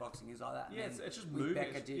of amateur boxing is like that. Yeah, And it's just with moving.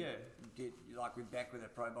 Beck, I did like with Beck with her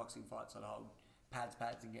pro boxing fights, I'd hold pads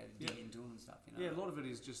and get dig into them and stuff. You know. Yeah, a lot of it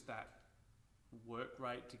is just that work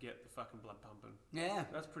rate to get the fucking blood pumping. Yeah.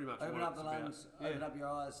 That's pretty much Open what up it's the about. lungs, open up your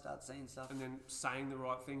eyes, start seeing stuff. And then saying the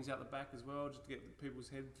right things out the back as well, just to get people's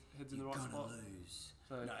heads in the right You're spot. gonna lose.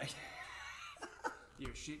 So, No.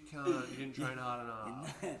 you're a shit cunt, you didn't train hard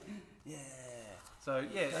enough. Yeah. So,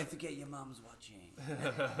 yeah. Don't forget your mum's watching.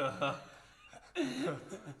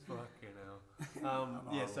 Fucking hell. I'm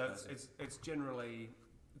a So horrible it's generally,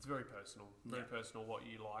 it's very personal. Very personal what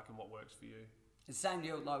you like and what works for you. It's the same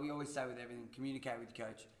deal, like we always say with everything, communicate with your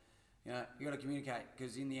coach. You know, you got to communicate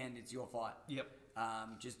because in the end it's your fight. Yep.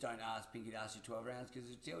 Just don't ask Pinky to ask you 12 rounds because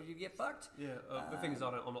you get fucked. Yeah. The thing is,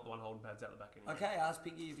 I'm not the one holding pads out the back anyway. Okay, ask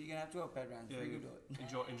Pinky if you're going to have 12 pad rounds. Yeah, Rig will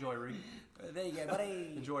do it. enjoy rig. There you go,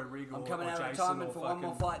 buddy. Enjoy rig. I'm or, coming or out of Jason retirement or for one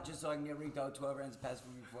more fucking- fight just so I can get rigged out 12 rounds of pads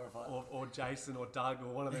from you before I fight. Or Jason or Doug or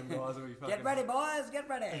one of them guys will be fucking. Get ready, boys. Get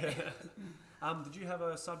ready. Did you have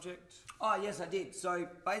a subject? Oh, yes, I did. So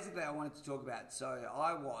basically, I wanted to talk about. So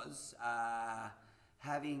I was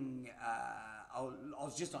having. I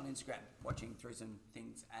was just on Instagram watching through some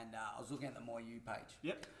things, and I was looking at the More You page.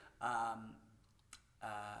 Yep.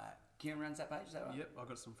 Kieran runs that page. Is that right? Yep. I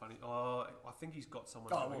got some funny. I think he's got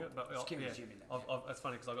someone Oh, doing well, it, but it's Kieran's Jim in there. That's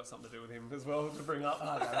funny because I got something to do with him as well to bring up.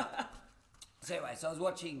 Oh, okay, right. So anyway, so I was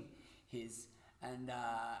watching his, and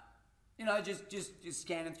just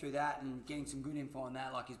scanning through that and getting some good info on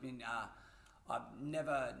that. Like he's been, I've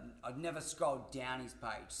never scrolled down his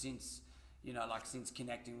page since, since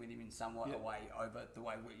connecting with him in somewhat a way over the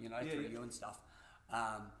way through you and stuff.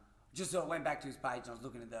 Just sort of went back to his page and I was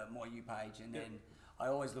looking at the More You page, and then I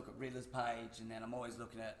always look at Riddler's page, and then I'm always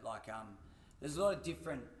looking at there's a lot of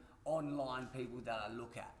different online people that I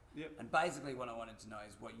look at. Yep. And basically what I wanted to know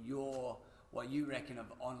is what you reckon of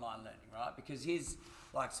online learning, right? Because his,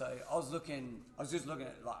 I was just looking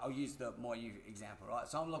at, I'll use the More You example, right?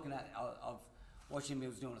 So I'm looking at, I've watched him, he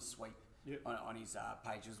was doing a sweep on his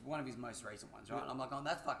page. It was one of his most recent ones, right? Yep. And I'm like, oh,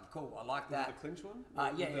 that's fucking cool. I like that. The clinch one?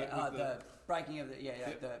 The breaking of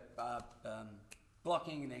the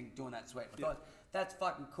blocking and then doing that sweep. I thought, that's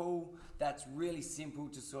fucking cool. That's really simple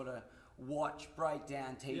to sort of watch, break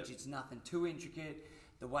down, teach. Yep. It's nothing too intricate.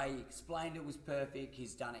 The way he explained it was perfect.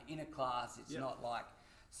 He's done it in a class. It's not like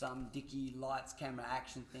some dicky lights, camera,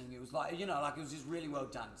 action thing. It was like, it was just really well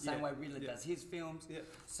done. Same way Riddler does his films. Yeah.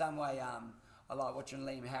 Same way I like watching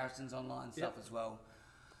Liam Harrison's online stuff as well.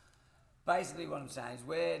 Basically what I'm saying is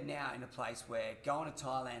we're now in a place where going to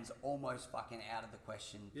Thailand's almost fucking out of the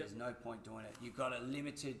question. Yep. There's no point doing it. You've got a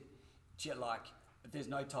limited, there's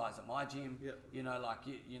no ties at my gym. Yep.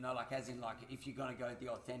 As in if you're going to go the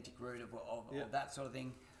authentic route of that sort of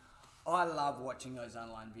thing. I love watching those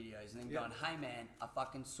online videos and then going, hey man, I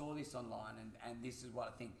fucking saw this online and this is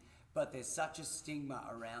what I think. But there's such a stigma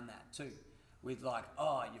around that too. With you're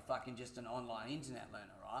fucking just an online internet learner,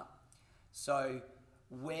 right? So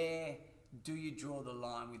where do you draw the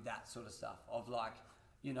line with that sort of stuff? Of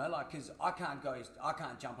because I can't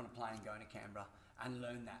jump on a plane and go to Canberra and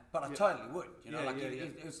learn that. But I totally would,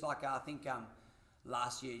 It was I think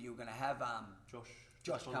last year you were going to have Josh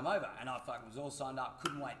Josh to come over, and I fucking was all signed up,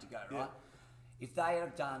 couldn't wait to go, right? If they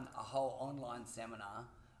had done a whole online seminar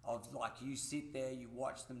of like you sit there, you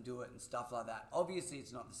watch them do it and stuff like that, obviously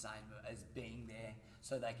it's not the same as being there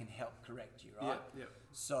so they can help correct you, right? Yeah.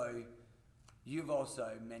 So you've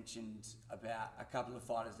also mentioned about a couple of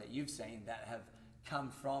fighters that you've seen that have come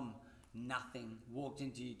from nothing, walked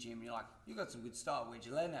into your gym, and you're like, you got some good style, where'd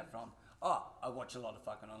you learn that from? Oh, I watch a lot of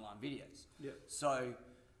fucking online videos. Yeah. So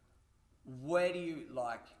where do you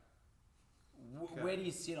like, where do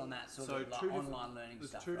you sit on that sort of like online learning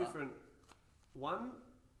stuff? There's two different, one,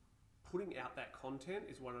 putting out that content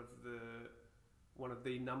is one of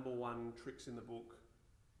the number one tricks in the book,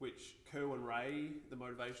 which Kerwin Ray, the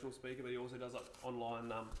motivational speaker, but he also does like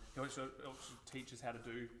online, he also teaches how to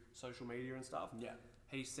do social media and stuff. Yeah.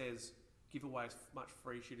 He says, give away as much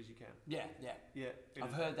free shit as you can. Yeah.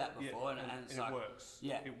 I've heard that before, and it's like, it works.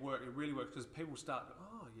 Yeah. It really works, because people start,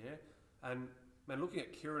 oh yeah. And man, looking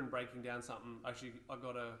at Kieran breaking down something, actually I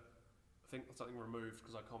got I think something removed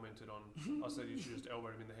because I commented on, I said you should just elbow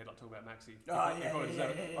him in the head like talking about Maxi.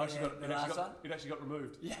 It actually got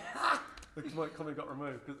removed. Yeah. The comment got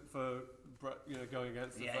removed for going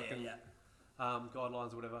against the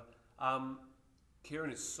guidelines or whatever.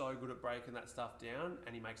 Kieran is so good at breaking that stuff down,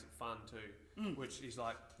 and he makes it fun too, which he's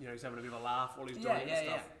like, he's having a bit of a laugh while he's doing it and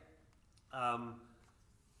stuff.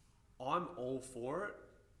 I'm all for it.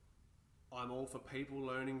 I'm all for people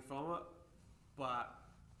learning from it, but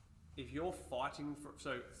if you're fighting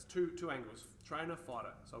so it's two angles, trainer,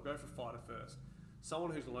 fighter. So I'll go for fighter first.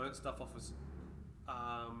 Someone who's learnt stuff off of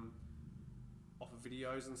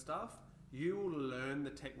videos and stuff, you will learn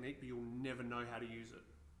the technique, but you'll never know how to use it.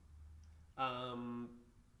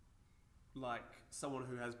 Like someone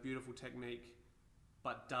who has beautiful technique,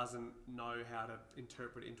 but doesn't know how to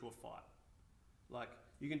interpret it into a fight. Like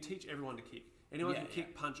you can teach everyone to kick. Anyone can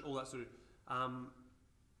kick, punch, all that sort of.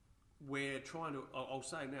 We're trying to, I'll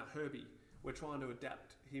say now, Herbie, we're trying to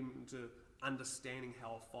adapt him to understanding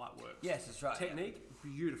how a fight works. Yes, that's right. Technique,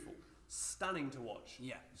 beautiful. Stunning to watch.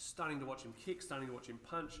 Yeah. Stunning to watch him kick, stunning to watch him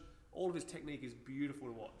punch. All of his technique is beautiful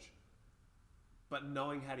to watch. But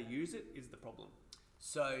knowing how to use it is the problem.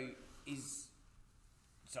 So is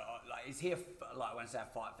he like when I say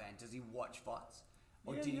a fight fan, does he watch fights?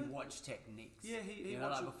 Or did he watch techniques? Yeah, he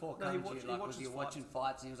watches, like before coming to you, like was he watching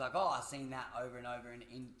fights and he was like, oh, I've seen that over and over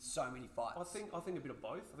in so many fights. I think a bit of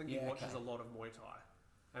both. I think he watches a lot of Muay Thai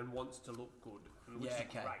and wants to look good, and which is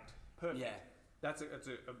great. Perfect. Yeah. That's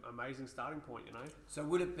an amazing starting point, So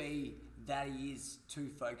would it be that he is too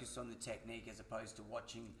focused on the technique as opposed to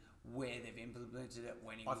watching where they've implemented it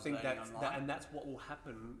when he was learning online? And that's what will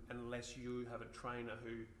happen unless you have a trainer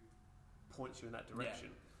who points you in that direction.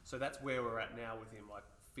 Yeah. So that's where we're at now with him, like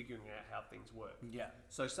figuring out how things work. Yeah.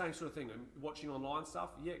 So same sort of thing. Watching online stuff,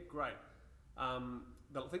 yeah, great. I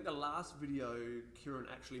think the last video Kieran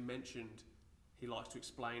actually mentioned, he likes to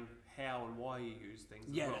explain how and why he used things.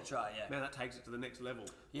 Yeah, as well. That's right. Yeah. Man, that takes it to the next level.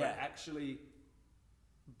 Yeah. But actually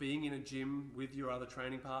being in a gym with your other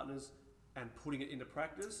training partners and putting it into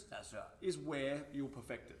practice. That's right. Is where you'll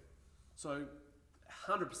perfect it. So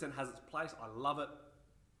 100% has its place. I love it.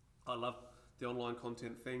 I love the online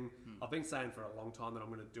content thing. I've been saying for a long time that I'm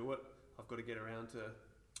going to do it. I've got to get around to.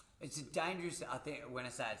 It's a dangerous. I think when I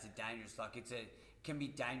say it's a dangerous, like can be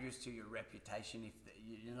dangerous to your reputation if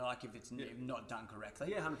if it's not done correctly.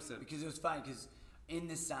 Yeah, 100%. Because it was funny because in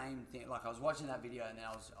the same thing, like I was watching that video and then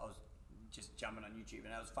I was just jumping on YouTube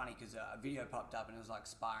and it was funny because a video popped up and it was like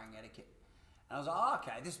sparring etiquette, and I was like, oh,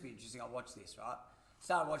 okay, this will be interesting. I'll watch this. Right.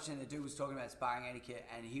 Started watching. The dude was talking about sparring etiquette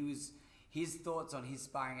and his thoughts on his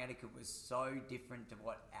sparring etiquette was so different to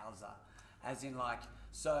what ours are. As in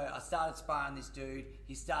so I started sparring this dude,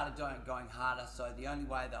 he started going harder, so the only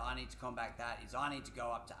way that I need to combat that is I need to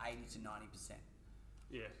go up to 80 to 90%.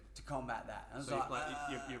 Yeah. To combat that. And so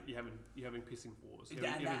you're having pissing wars.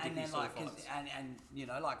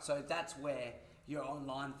 So that's where your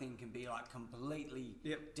online thing can be completely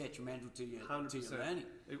detrimental to your learning.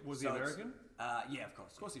 Was he American? Yeah, of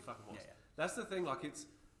course. Of course he fucking was. Yeah. That's the thing, it's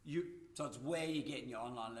So it's where you're getting your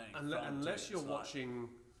online learning from. Unless you're watching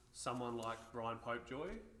someone like Brian Popejoy,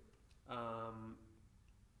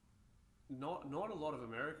 not a lot of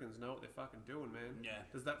Americans know what they're fucking doing, man. Yeah.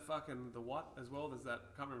 There's that fucking the what as well. There's that,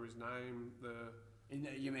 can't remember his name.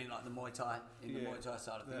 You mean like the Muay Thai the Muay Thai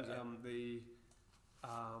side of things? The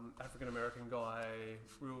African American guy,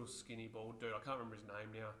 real skinny bald dude. I can't remember his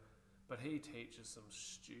name now, but he teaches some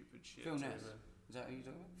stupid shit. Phil Ness. Is that who you're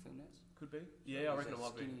talking about? Phil Ness? Could be. Yeah, I reckon it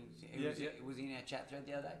might be. Was he in our chat thread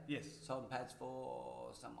the other day? Yes. Holding pads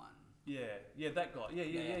for someone. Yeah, that guy. Yeah.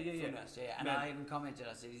 Phil Ness, yeah. And I even commented,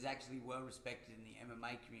 I said he's actually well respected in the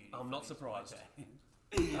MMA community. I'm not surprised.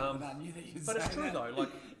 I knew that you'd But it's say true that. though. Like,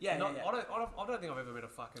 Yeah, not, yeah. I don't think I've ever met a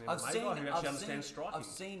fucking MMA guy who actually understands striking.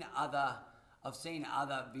 I've seen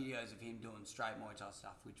other videos of him doing straight Muay Thai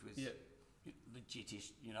stuff, which was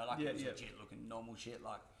legitish. You know, like it was legit looking normal shit,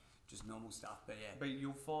 like just normal stuff. But yeah. But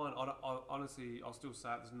you'll find, honestly, I'll still say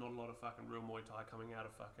it, there's not a lot of fucking real Muay Thai coming out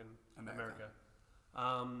of fucking America.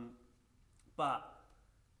 But,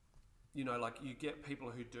 you know, like you get people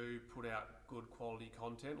who do put out good quality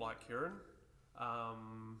content, like Kieran,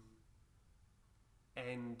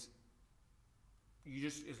 and you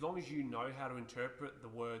just, as long as you know how to interpret the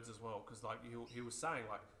words as well, because like he was saying,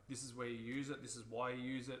 like, this is where you use it, this is why you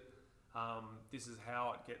use it, this is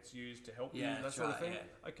how it gets used to help you, that sort of thing.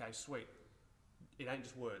 Yeah. Okay, sweet. It ain't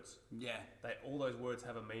just words. Yeah. All those words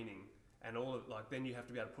have a meaning, and then you have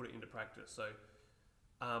to be able to put it into practice. So,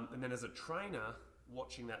 and then as a trainer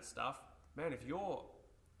watching that stuff, man, if you're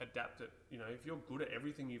adapted, you know, if you're good at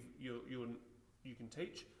everything you can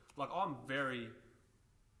teach, like I'm very,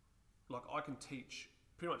 like I can teach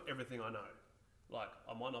pretty much everything I know. Like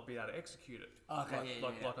I might not be able to execute it. Okay,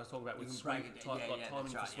 like I was talking about with timing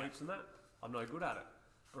for sweeps and that, I'm no good at it.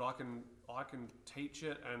 But I can teach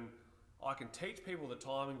it, and I can teach people the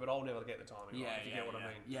timing, but I'll never get the timing right, if you get what I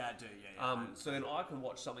mean. Yeah, I do, yeah. So then I can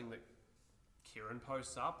watch something that Kieran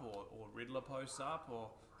posts up or Riddler posts up or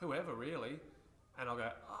whoever really, and I'll go,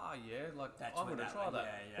 like That's I'm going to try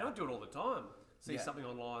that. Yeah. I don't do it all the time. See something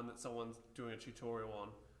online that someone's doing a tutorial on,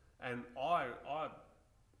 and I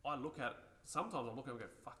look at, sometimes I look at it and go,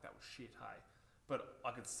 fuck, that was shit, hey. But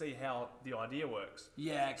I could see how the idea works.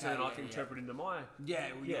 Yeah, okay. So then I can interpret into my...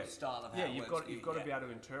 your style of how it works. You've got to be able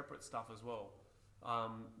to interpret stuff as well.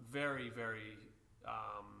 Very, very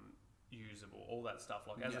usable, all that stuff.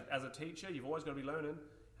 Like as a teacher, you've always got to be learning.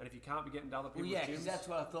 And if you can't be getting to other people's gyms... because that's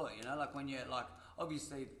what I thought, you know, like when you're like,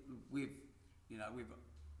 obviously we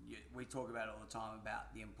talk about it all the time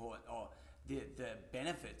about the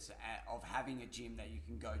benefits of having a gym that you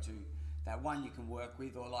can go to, that one you can work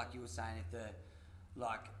with, or like you were saying,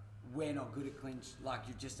 we're not good at clinch, like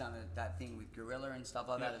you've just done that thing with Gorilla and stuff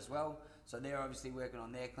like that as well. So they're obviously working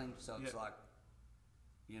on their clinch, so it's like,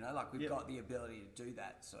 you know, like we've got the ability to do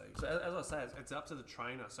that. So as I say, it's up to the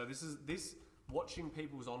trainer. So this watching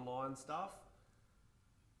people's online stuff.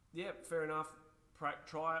 Yeah, fair enough.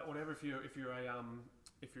 Try it, whatever. If you're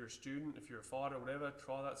a student, if you're a fighter, whatever,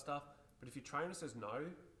 try that stuff. But if your trainer says no,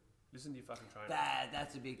 listen to your fucking trainer.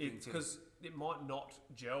 That's a big thing too. Because it might not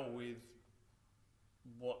gel with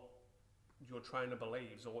what your trainer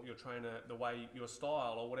believes, or what your trainer, the way your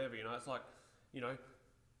style or whatever. You know, it's like, you know,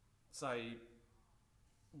 say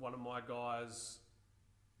one of my guys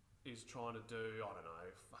is trying to do, I don't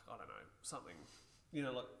know, something, you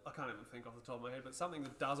know, like I can't even think off the top of my head, but something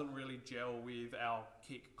that doesn't really gel with our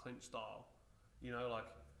kick clinch style, you know, like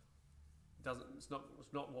it's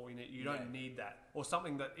not what we need. You don't need that, or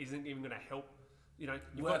something that isn't even going to help, you know.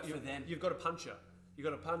 You've got a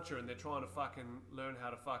puncher, and they're trying to fucking learn how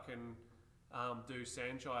to fucking do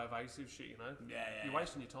Saenchai evasive shit, you know. You're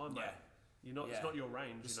wasting your time, mate. You're not. It's not your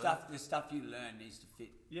range. The stuff you learn needs to fit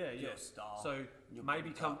your style. So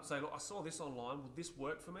maybe say, look, I saw this online. Would this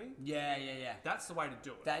work for me? Yeah. That's the way to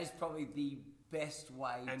do it. That is probably the best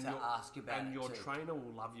way to ask about it. And your trainer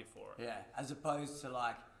will love you for it. Yeah, as opposed to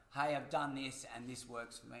like, hey, I've done this and this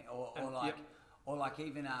works for me, or like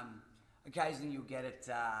even occasionally you'll get it.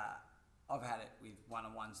 I've had it with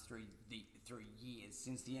one-on-ones through years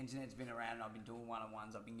since the internet's been around, and I've been doing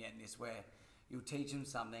one-on-ones. I've been getting this where you'll teach them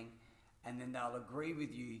something, and then they'll agree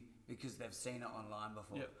with you because they've seen it online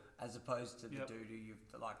before, as opposed to the dude who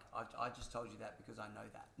you've like. I just told you that because I know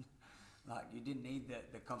that. Like you didn't need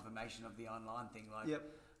the confirmation of the online thing. Like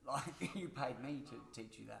you paid me to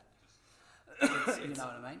teach you that. You know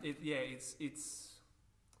what I mean? It's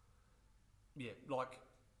like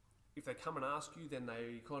if they come and ask you, then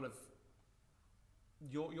they kind of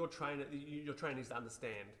your trainer needs to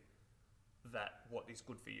understand that what is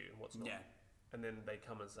good for you and what's not. And then they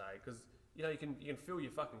come and say, because you know you can fill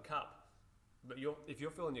your fucking cup, but if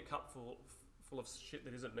you're filling your cup full of shit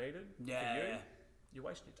that isn't needed you're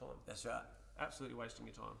wasting your time. That's right. Absolutely wasting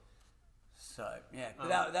your time. So but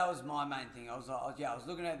that was my main thing. I was like, I was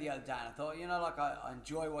looking at it the other day and I thought, you know, like I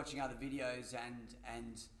enjoy watching other videos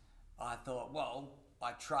and I thought, well,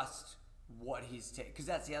 I trust what his because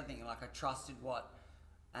that's the other thing. Like I trusted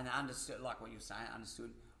and I understood, like what you were saying. I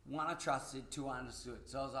understood. One, I trusted. Two, I understood.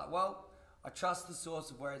 So I was like, well, I trust the source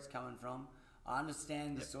of where it's coming from. I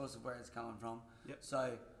understand the source of where it's coming from.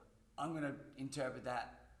 So I'm going to interpret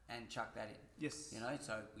that and chuck that in. Yes. You know,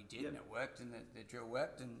 so we did, and it worked, and the drill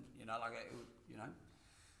worked, and you know, like it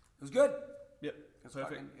was good. Yep.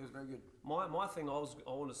 Perfect. It was very good. My thing I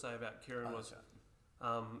want to say about Kieran was,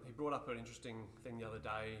 He brought up an interesting thing the other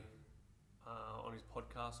day on his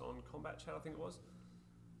podcast on Combat Chat, I think it was,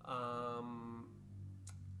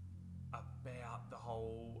 about the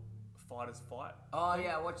whole fighters fight. Oh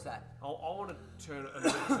yeah, I watched that. I want to turn it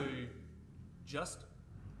into just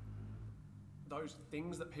those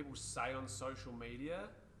things that people say on social media,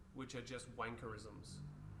 which are just wankerisms.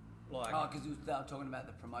 Like, Because they were talking about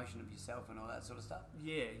the promotion of yourself and all that sort of stuff.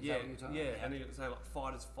 Yeah, Is that what you're talking about? and he was saying like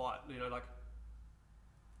fighters fight, like,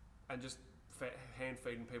 and just hand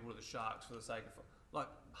feeding people to the sharks for the sake of, like,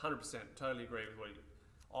 100%, totally agree with what you.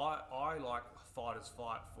 I like fighters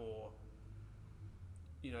fight for,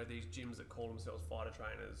 these gyms that call themselves fighter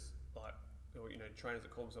trainers, like, or trainers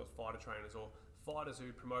that call themselves fighter trainers, or fighters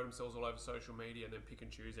who promote themselves all over social media and then pick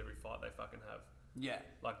and choose every fight they fucking have. Yeah.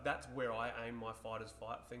 Like, that's where I aim my fighters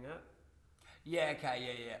fight thing at. Yeah.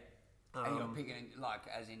 Okay. Yeah. And you're picking, like,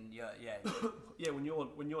 as in, yeah. Yeah, when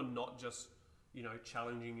you're not just,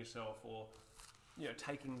 challenging yourself or,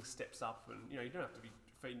 taking steps up, and you don't have to be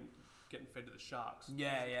getting fed to the sharks.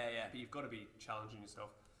 Yeah. But you've got to be challenging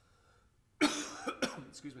yourself.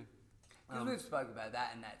 Excuse me. Because we've spoke about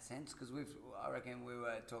that in that sense. Because I reckon we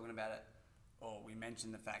were talking about it, or we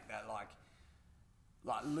mentioned the fact that like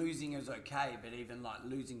losing is okay, but even like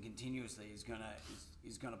losing continuously is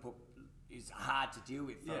hard to deal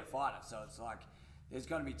with for a fighter. So it's like there's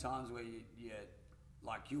going to be times where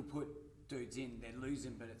you'll put dudes in, they're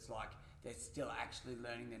losing, but it's like they're still actually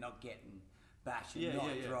learning. They're not getting bashed and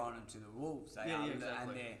throwing them to the wolves. They are,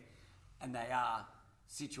 exactly. and they are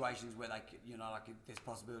situations where there's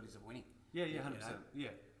possibilities of winning. Yeah, 100%. Yeah,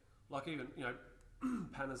 like even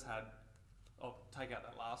Panna's had. I'll take out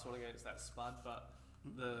that last one against that Spud, but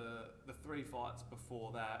the 3 fights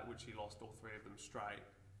before that, which he lost all 3 of them straight,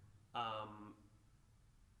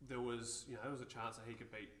 there was a chance that he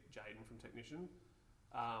could beat Jaden from Technician.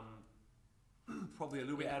 Probably a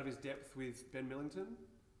little bit out of his depth with Ben Millington.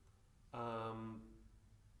 And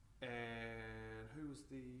who was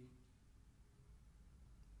the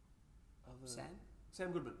other?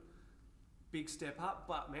 Sam Goodman. Big step up,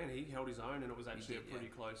 but man, he held his own, and it was actually a pretty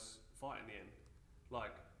close fight in the end.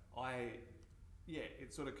 Like,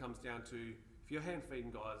 it sort of comes down to if you're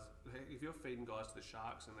feeding guys to the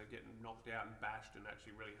sharks and they're getting knocked out and bashed and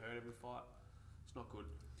actually really hurt every fight, it's not good.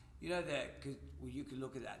 You know that, because you could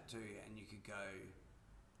look at that too, and you could go,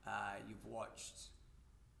 you've watched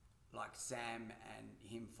like Sam and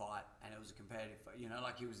him fight, and it was a competitive fight,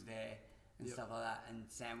 like he was there and stuff like that, and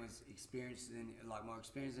Sam was more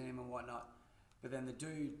experienced than him and whatnot. But then the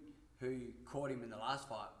dude who caught him in the last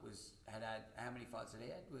fight had how many fights had he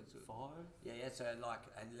had? 5. Yeah, so like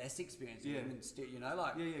a less experienced than him, and still,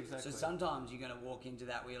 exactly. So sometimes you're gonna walk into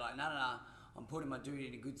that where you're like, no, I'm putting my dude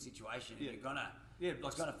in a good situation, and it's gonna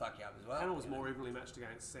fuck you up as well. Panna was more evenly matched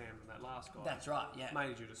against Sam than that last guy. That's right, yeah.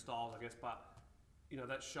 Mainly due to styles, I guess, but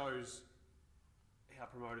that shows how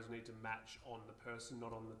promoters need to match on the person,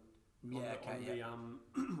 not on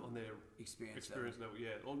on their experience level.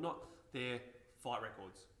 Yeah, or not their fight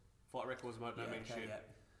records. Fight records don't mean shit. Yeah.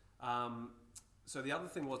 So the other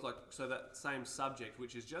thing was that same subject,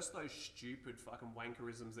 which is just those stupid fucking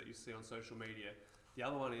wankerisms that you see on social media. The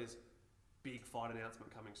other one is big fight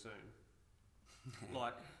announcement coming soon.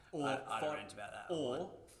 I don't rant about that. Or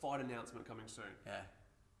fight announcement coming soon. Yeah.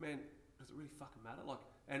 Man, does it really fucking matter?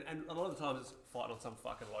 And a lot of the times it's fighting on some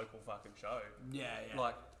fucking local fucking show. Yeah.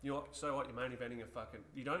 Like, you're main eventing a fucking.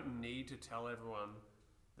 You don't need to tell everyone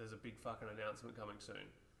there's a big fucking announcement coming soon.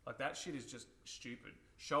 Like, that shit is just stupid.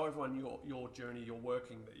 Show everyone your journey, you're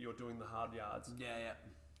working, that you're doing the hard yards. Yeah.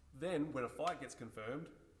 Then, when a fight gets confirmed,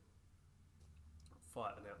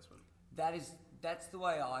 fight announcement. That's the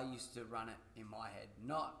way I used to run it in my head.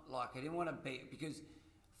 Not like I didn't want to be, because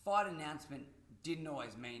fight announcement didn't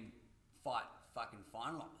always mean fight fucking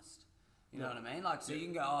finalised. You know what I mean? Like, so you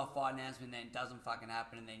can go, fight announcement, then it doesn't fucking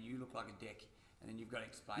happen, and then you look like a dick, and then you've got to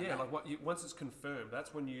explain. Yeah, that. like once it's confirmed,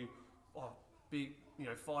 that's when you big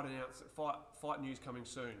fight announcement, fight news coming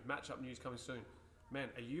soon, matchup news coming soon. Man,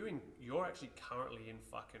 you're actually currently in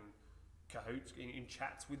fucking cahoots in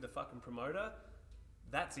chats with the fucking promoter.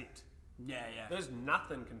 That's it. Yeah. There's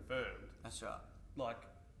nothing confirmed. That's right. Like,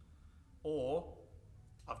 or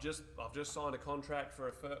I've just signed a contract for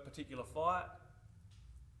a particular fight.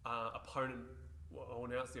 Opponent, I'll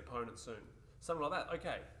announce the opponent soon. Something like that.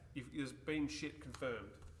 Okay, if there's been shit confirmed,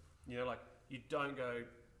 you don't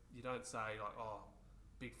say like,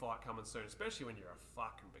 big fight coming soon. Especially when you're a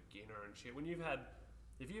fucking beginner and shit.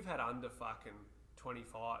 If you've had under fucking 20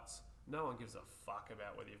 fights, no one gives a fuck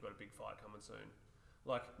about whether you've got a big fight coming soon.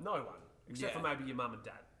 Like, no one. Except for maybe your mum and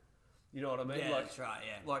dad. You know what I mean? Yeah, that's right,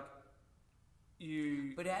 yeah. Like,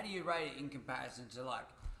 But how do you rate it in comparison to like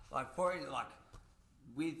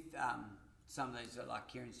with some of those like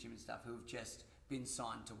Kieran's Gym and stuff who have just been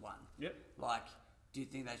signed to one? Yep. Like, do you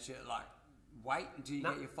think they should like wait until you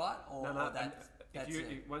get your fight, or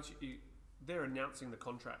once they're announcing the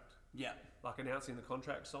contract. Yeah. Like announcing the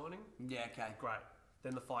contract signing. Yeah. Okay. Great.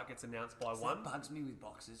 Then the fight gets announced by one. That bugs me with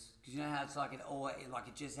boxers because you know how it's like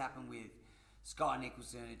it just happened with Sky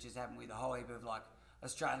Nicholson. It just happened with a whole heap of like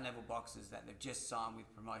Australian level boxers that they've just signed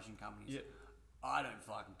with promotion companies. Yeah. I don't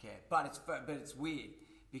fucking care, but it's weird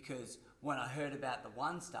because when I heard about the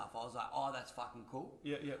one stuff, I was like, oh, that's fucking cool.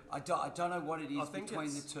 Yeah. I don't know what it is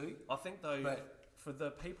between the two. I think though, for the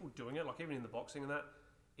people doing it, like even in the boxing and that,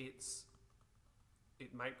 it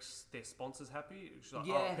makes their sponsors happy. It's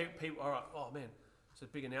like, people, all right, oh man, it's a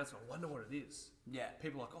big announcement. I wonder what it is. Yeah.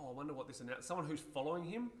 People are like, oh, I wonder what this announcement. Someone who's following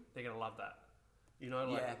him, they're gonna love that. You know,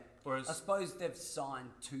 like, whereas I suppose they've signed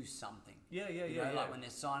to something. Yeah. Like when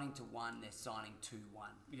they're signing to one, they're signing to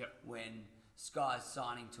one. Yeah. When Sky's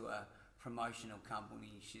signing to a promotional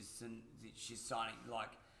company, she's signing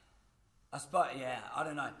like. I suppose, I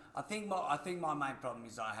don't know. I think my main problem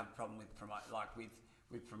is I have a problem with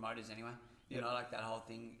with promoters anyway. You know, like that whole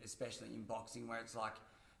thing, especially in boxing, where it's like,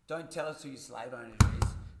 don't tell us who your slave owner is.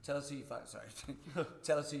 Tell us who you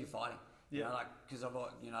tell us who you're fighting. You know, like, because I've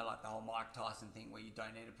got, you know, like the whole Mike Tyson thing where you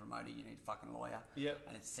don't need a promoter, you need a fucking lawyer. Yeah.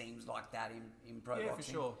 And it seems like that in pro boxing. Yeah, for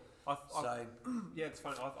sure. It's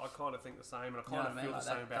funny. I kind of think the same, and I kind of feel the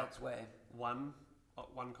same about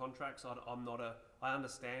one contract. So I'm not I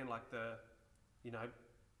understand like you know,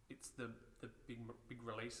 it's the big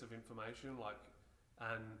release of information, like,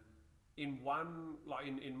 and in one, like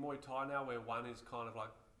in Muay Thai now, where one is kind of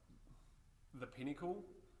like the pinnacle.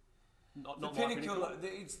 Not the pinnacle.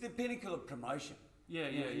 It's the pinnacle of promotion. Yeah.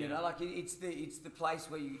 You know, like it's the place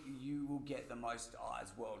where you will get the most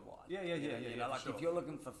eyes worldwide. Yeah. You know, like if you're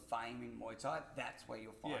looking for fame in Muay Thai, that's where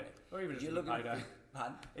you'll find it. Or even just a good payday.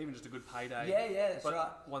 Pardon? Even just a good payday. Yeah, that's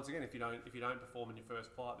right. Once again, if you don't perform in your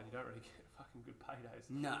first fight, then you don't really get fucking good paydays.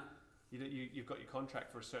 No. You've got your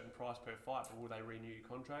contract for a certain price per fight, but will they renew your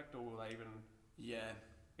contract, or will they even? Yeah.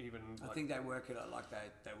 I think they work it like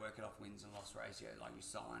they work it off wins and loss ratio. Like you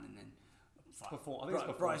sign and then. I think it's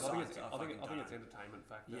performance. I think it's entertainment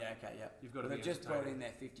factor. Yeah. Okay. Yeah. You've got to. They've just brought in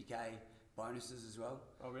their 50k bonuses as well.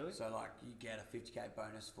 Oh really? So like you get a 50k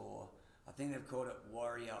bonus for. I think they've called it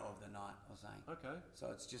Warrior of the Night or something. Okay. So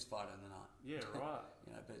it's just Fighter of the Night. Yeah. Right.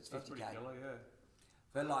 You know, but it's 50k. That's pretty killer, yeah.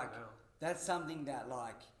 But like that's something that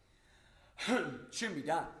like shouldn't be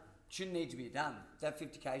done. Shouldn't need to be done. That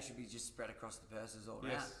 50k should be just spread across the purses all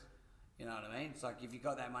around. You know what I mean? It's like if you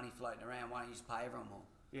got that money floating around, why don't you just pay everyone more?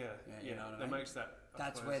 Yeah. You know what I mean? That makes that.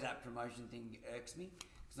 That's where that promotion thing irks me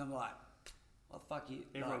because I'm like, well, fuck you.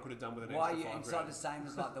 Everyone like, could have done with an why extra are you? $5 It's like the same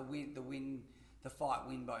as like the fight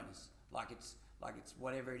win bonus. Like it's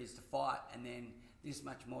whatever it is to fight, and then this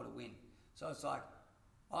much more to win. So it's like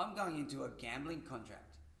I'm going into a gambling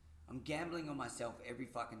contract. I'm gambling on myself every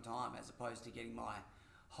fucking time, as opposed to getting my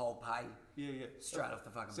whole pay. Straight off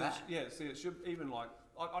the fucking bat. See, it should even like.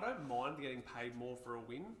 I don't mind getting paid more for a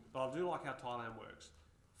win, but I do like how Thailand works.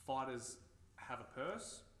 Fighters have a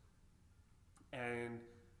purse, and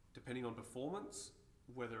depending on performance,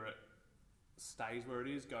 whether it stays where it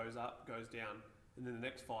is, goes up, goes down, and then the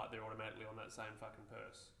next fight they're automatically on that same fucking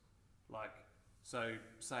purse. Like, so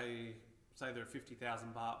say they're a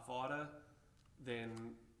 50,000 baht fighter,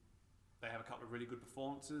 then they have a couple of really good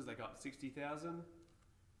performances, they go up to 60,000.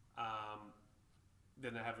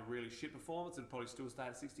 Then they have a really shit performance and probably still stay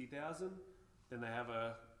at 60,000. Then they have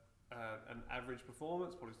an average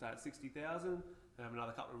performance, probably stay at 60,000. They have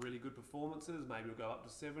another couple of really good performances, maybe it'll go up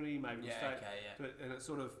to 70, maybe it'll stay. And it's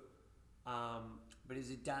sort of. But is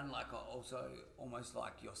it done like also almost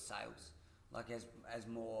like your sales, like as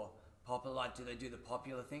more popular? Like, do they do the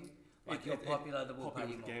popular thing? Like you're popular, that will pay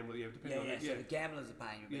you more. Gambler, depending on so the gamblers are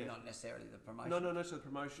paying you, but not necessarily the promotion. No. So the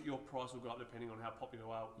promotion, your price will go up depending on how popular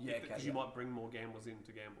you are. Because you might bring more gamblers in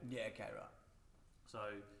to gamble. Yeah. Okay. Right. So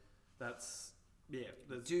that's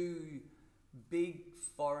Do big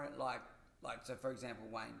foreign like so for example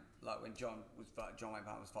Wayne, like when John Wayne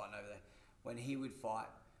Park was fighting over there, when he would fight,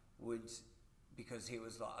 because he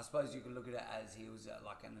was like, I suppose you could look at it as he was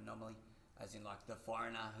like an anomaly, as in like the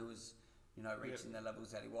foreigner who was, you know, reaching the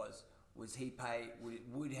levels that he was he pay,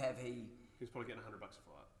 would have he... He was probably getting $100 a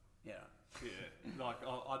fight. Yeah. Yeah. Like,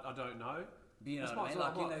 I don't know. But you know what I mean?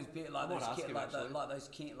 Like in those bit, like those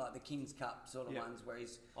the King's Cup sort of ones where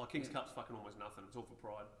he's... Oh, King's Cup's fucking almost nothing. It's all for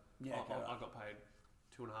pride. Yeah, I got paid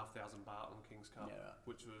 2,500 baht on King's Cup,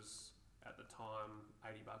 which was, at the time,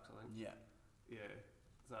 $80, I think. Yeah. Yeah.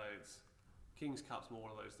 So it's... King's Cup's more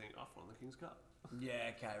one of those things. I've won the King's Cup.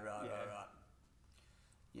 Yeah. Okay. Right. Yeah. Right.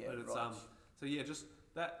 Yeah. But it's, right. so yeah, just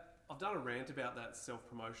that. I've done a rant about that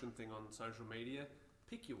self-promotion thing on social media.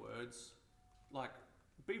 Pick your words. Like,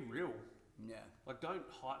 be real. Yeah. Like, don't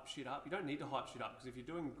hype shit up. You don't need to hype shit up, because if you're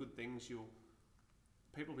doing good things,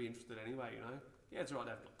 people will be interested anyway, you know? Yeah, it's right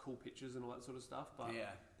to have like, cool pictures and all that sort of stuff, but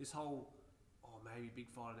Yeah. this whole, maybe big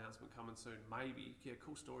fight announcement coming soon, maybe. Yeah,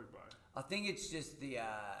 cool story, bro. I think it's just the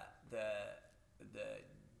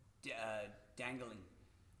dangling.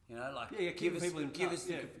 You know, like Yeah, keeping people in give touch, us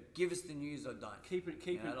yeah. give us the news or don't. Keeping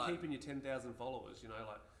You know, like- keeping your 10,000 followers, you know,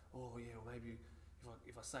 like, oh yeah, well maybe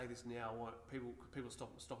if I say this now, people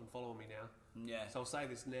stop and follow me now. Yeah. So I'll say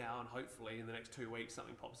this now, and hopefully in the next 2 weeks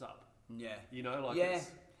something pops up. Yeah. You know, like Yeah.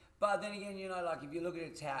 it's, But then again, you know, like if you look at it,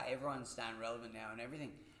 it's how everyone's staying relevant now and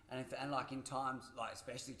everything, and like in times, like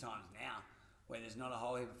especially times now, where there's not a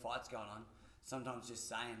whole heap of fights going on, sometimes just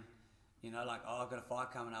saying, you know, like, oh, I've got a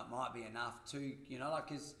fight coming up, might be enough to, you know, like,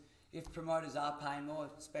 because if promoters are paying more,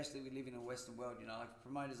 especially we live in a Western world, you know, like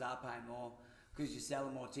promoters are paying more because you're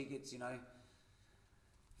selling more tickets, you know, if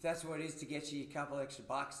that's what it is to get you a couple extra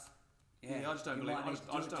bucks. Yeah, I just don't you believe. might I need just,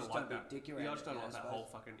 to I do just it, don't like be a that. dick Yeah, around I just don't it, like that suppose. whole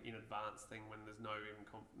fucking in advance thing when there's no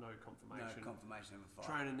No confirmation. confirmation of a fight.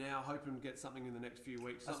 Training now, hoping to get something in the next few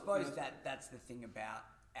weeks. I Something, suppose you know, that's the thing about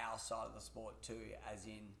our side of the sport too, as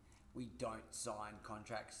in we don't sign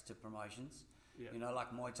contracts to promotions. Yeah. You know,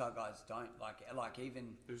 like Muay Thai guys don't like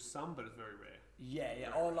even there's some, but it's very rare.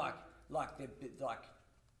 yeah, or like the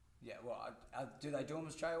yeah. Well, do they do them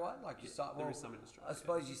Australia wide? Like you Yeah, sign. there Well, is some in Australia, I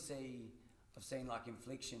suppose you see. I've seen like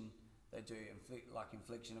Infliction. They do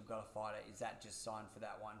Infliction have got a fighter. Is that just signed for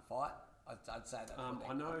that one fight? I'd say that's what they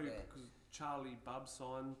I know got there. because Charlie Bubb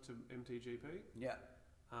signed to MTGP, Yeah,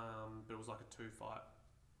 but it was like a 2 fight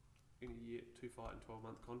in a year, 2 fight and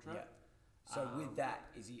 12-month contract. yeah. So with that,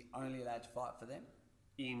 is he only allowed to fight for them,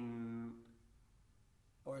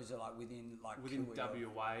 or is it like within within Kiwi or-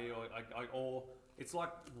 WA or it's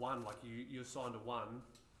like one, like you're signed to one.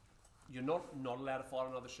 You're not allowed to fight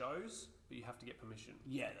on other shows, but you have to get permission.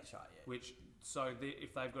 Yeah, that's right. Yeah. Which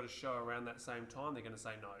if they've got a show around that same time, they're going to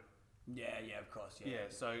say no. Yeah, of course. Yeah. Yeah,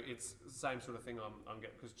 so it's the same sort of thing I'm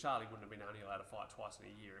getting, because Charlie wouldn't have been only allowed to fight twice in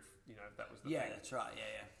a year if if that was the Yeah, thing. that's right.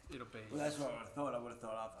 Yeah. It'll be Well, that's what I would have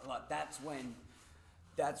thought of. Like that's when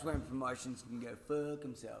promotions can go fuck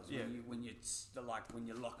themselves. Yeah. When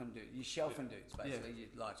you're locking dudes, you're shelfing dudes basically. Yeah.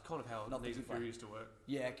 You, like it's kind of how not Knees that of you Fury used to work.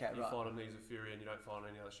 Yeah. Okay. You Right. fight on Knees of Fury and you don't fight on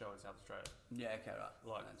any other show in South Australia. Yeah. Okay. Right.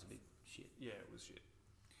 Like- That's a bit shit. Yeah, it was shit.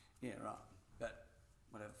 Yeah. Right. But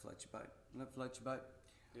whatever floats your boat. Whatever floats your boat.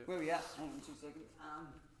 Yep. Where we at? Hang on 2 seconds.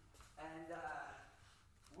 And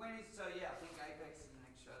when is I think Apex is the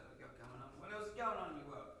next show that we got coming on. What else is going on in your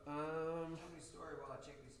world? Tell me a story while I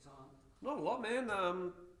check this time. Not a lot,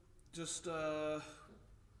 man. Just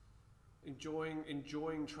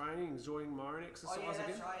enjoying training, enjoying my own exercise Oh yeah, that's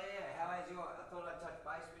again. right. Yeah. How has your? I thought I'd touch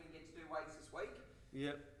base. We didn't get to do weights this week.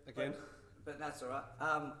 Yep, again. But that's all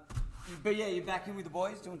right. But yeah, you're back in with the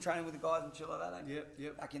boys, doing training with the guys and shit like that. Eh?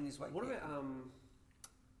 Yep. Back in this week. What yeah. about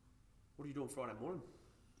what are you doing Friday morning?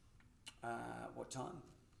 What time?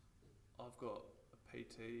 I've got a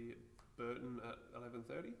PT at Burton at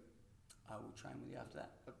 11:30. I will train with you after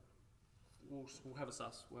that. We'll have a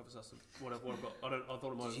suss. We'll have a suss of what I've got. I thought it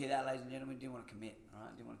Did might, you hear that, ladies and gentlemen? Didn't want to commit. All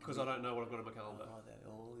right, didn't want to because commit. I don't know what I've got on my calendar.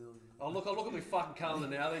 Oh, I'll look at my fucking calendar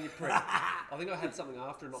now. Then you prick. I think I had something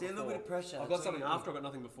after, and not See, a before. little bit of pressure. I've That's got something all you after. I've got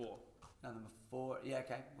nothing before. Nothing before. Yeah,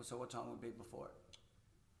 okay. Well, so what time would be before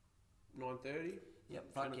it? 9:30.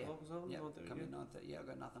 Yep. 10 Fuck yeah. o'clock or something. Yep. 9:30. Come Yeah. in 9:30. Yeah, I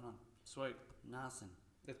got nothing on. Sweet. Nothing.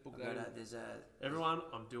 Let's book I that. got in. there's a Everyone,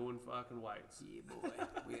 I'm doing fucking weights. yeah, boy.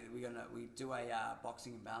 we do a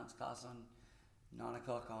boxing and balance class on 9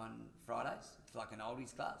 o'clock on Fridays. It's like an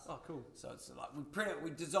oldies class. Oh, cool. So it's like we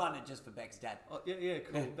designed it just for Beck's dad. Oh, yeah,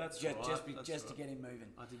 cool. That's just right. just, That's just to right. get him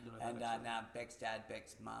moving. I didn't know that. And actually. now Beck's dad,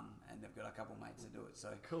 Beck's mum, and they've got a couple mates that do it.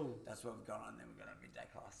 So Cool. that's what we've got on. Then we've got a midday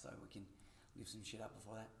class, so we can lift some shit up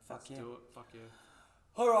before that. Let's Fuck yeah. do it. Fuck yeah.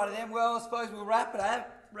 Alrighty then. Well, I suppose we'll wrap it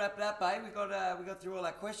up. Eh? We got through all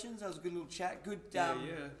our questions. That was a good little chat. Good.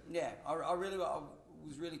 Yeah. I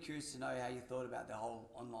was really curious to know how you thought about the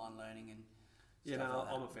whole online learning and. Yeah, stuff no, like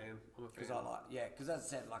that. I'm a fan. Because as I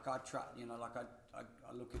said, like I trust,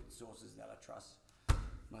 I look at sources that I trust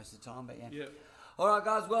most of the time. But yeah. Yeah. All right,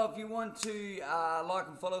 guys. Well, if you want to like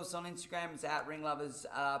and follow us on Instagram, it's at Ring Lovers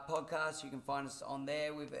Podcast. You can find us on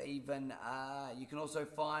there. We've even you can also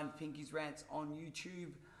find Pinky's Rants on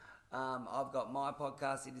YouTube. I've got my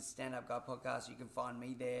podcast. It is Stand Up Guy Podcast. You can find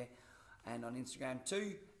me there and on Instagram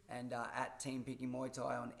too, and at Team Pinky Muay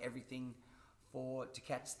Thai on everything to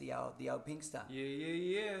catch the old Pinkster.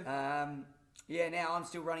 Yeah. Yeah, now I'm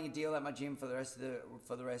still running a deal at my gym for the rest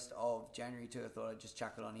of January too. I thought I'd just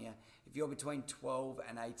chuck it on here. If you're between 12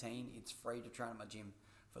 and 18, it's free to train at my gym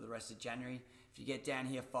for the rest of January. If you get down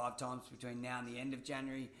here 5 times between now and the end of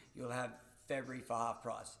January, you'll have February for half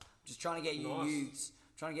price. Just trying to get you youths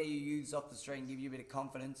off the street and give you a bit of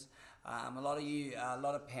confidence. A lot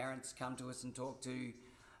of parents come to us and talk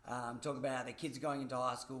about how their kids are going into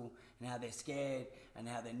high school and how they're scared and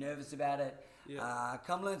how they're nervous about it. Yeah.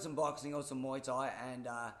 Come learn some boxing or some Muay Thai and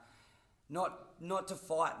not to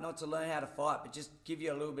fight, not to learn how to fight, but just give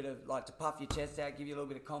you a little bit of, like, to puff your chest out, give you a little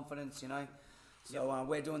bit of confidence, you know. So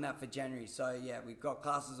we're doing that for January. So yeah, we've got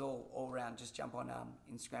classes all around. Just jump on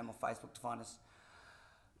Instagram or Facebook to find us.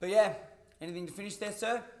 But yeah, anything to finish there,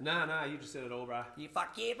 sir? Nah, you just said it all, bruh. You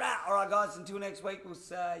fuck yeah, bruh. All right, guys, until next week, we'll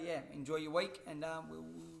enjoy your week, and we'll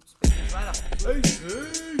speak to you later. Peace.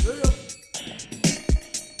 See ya.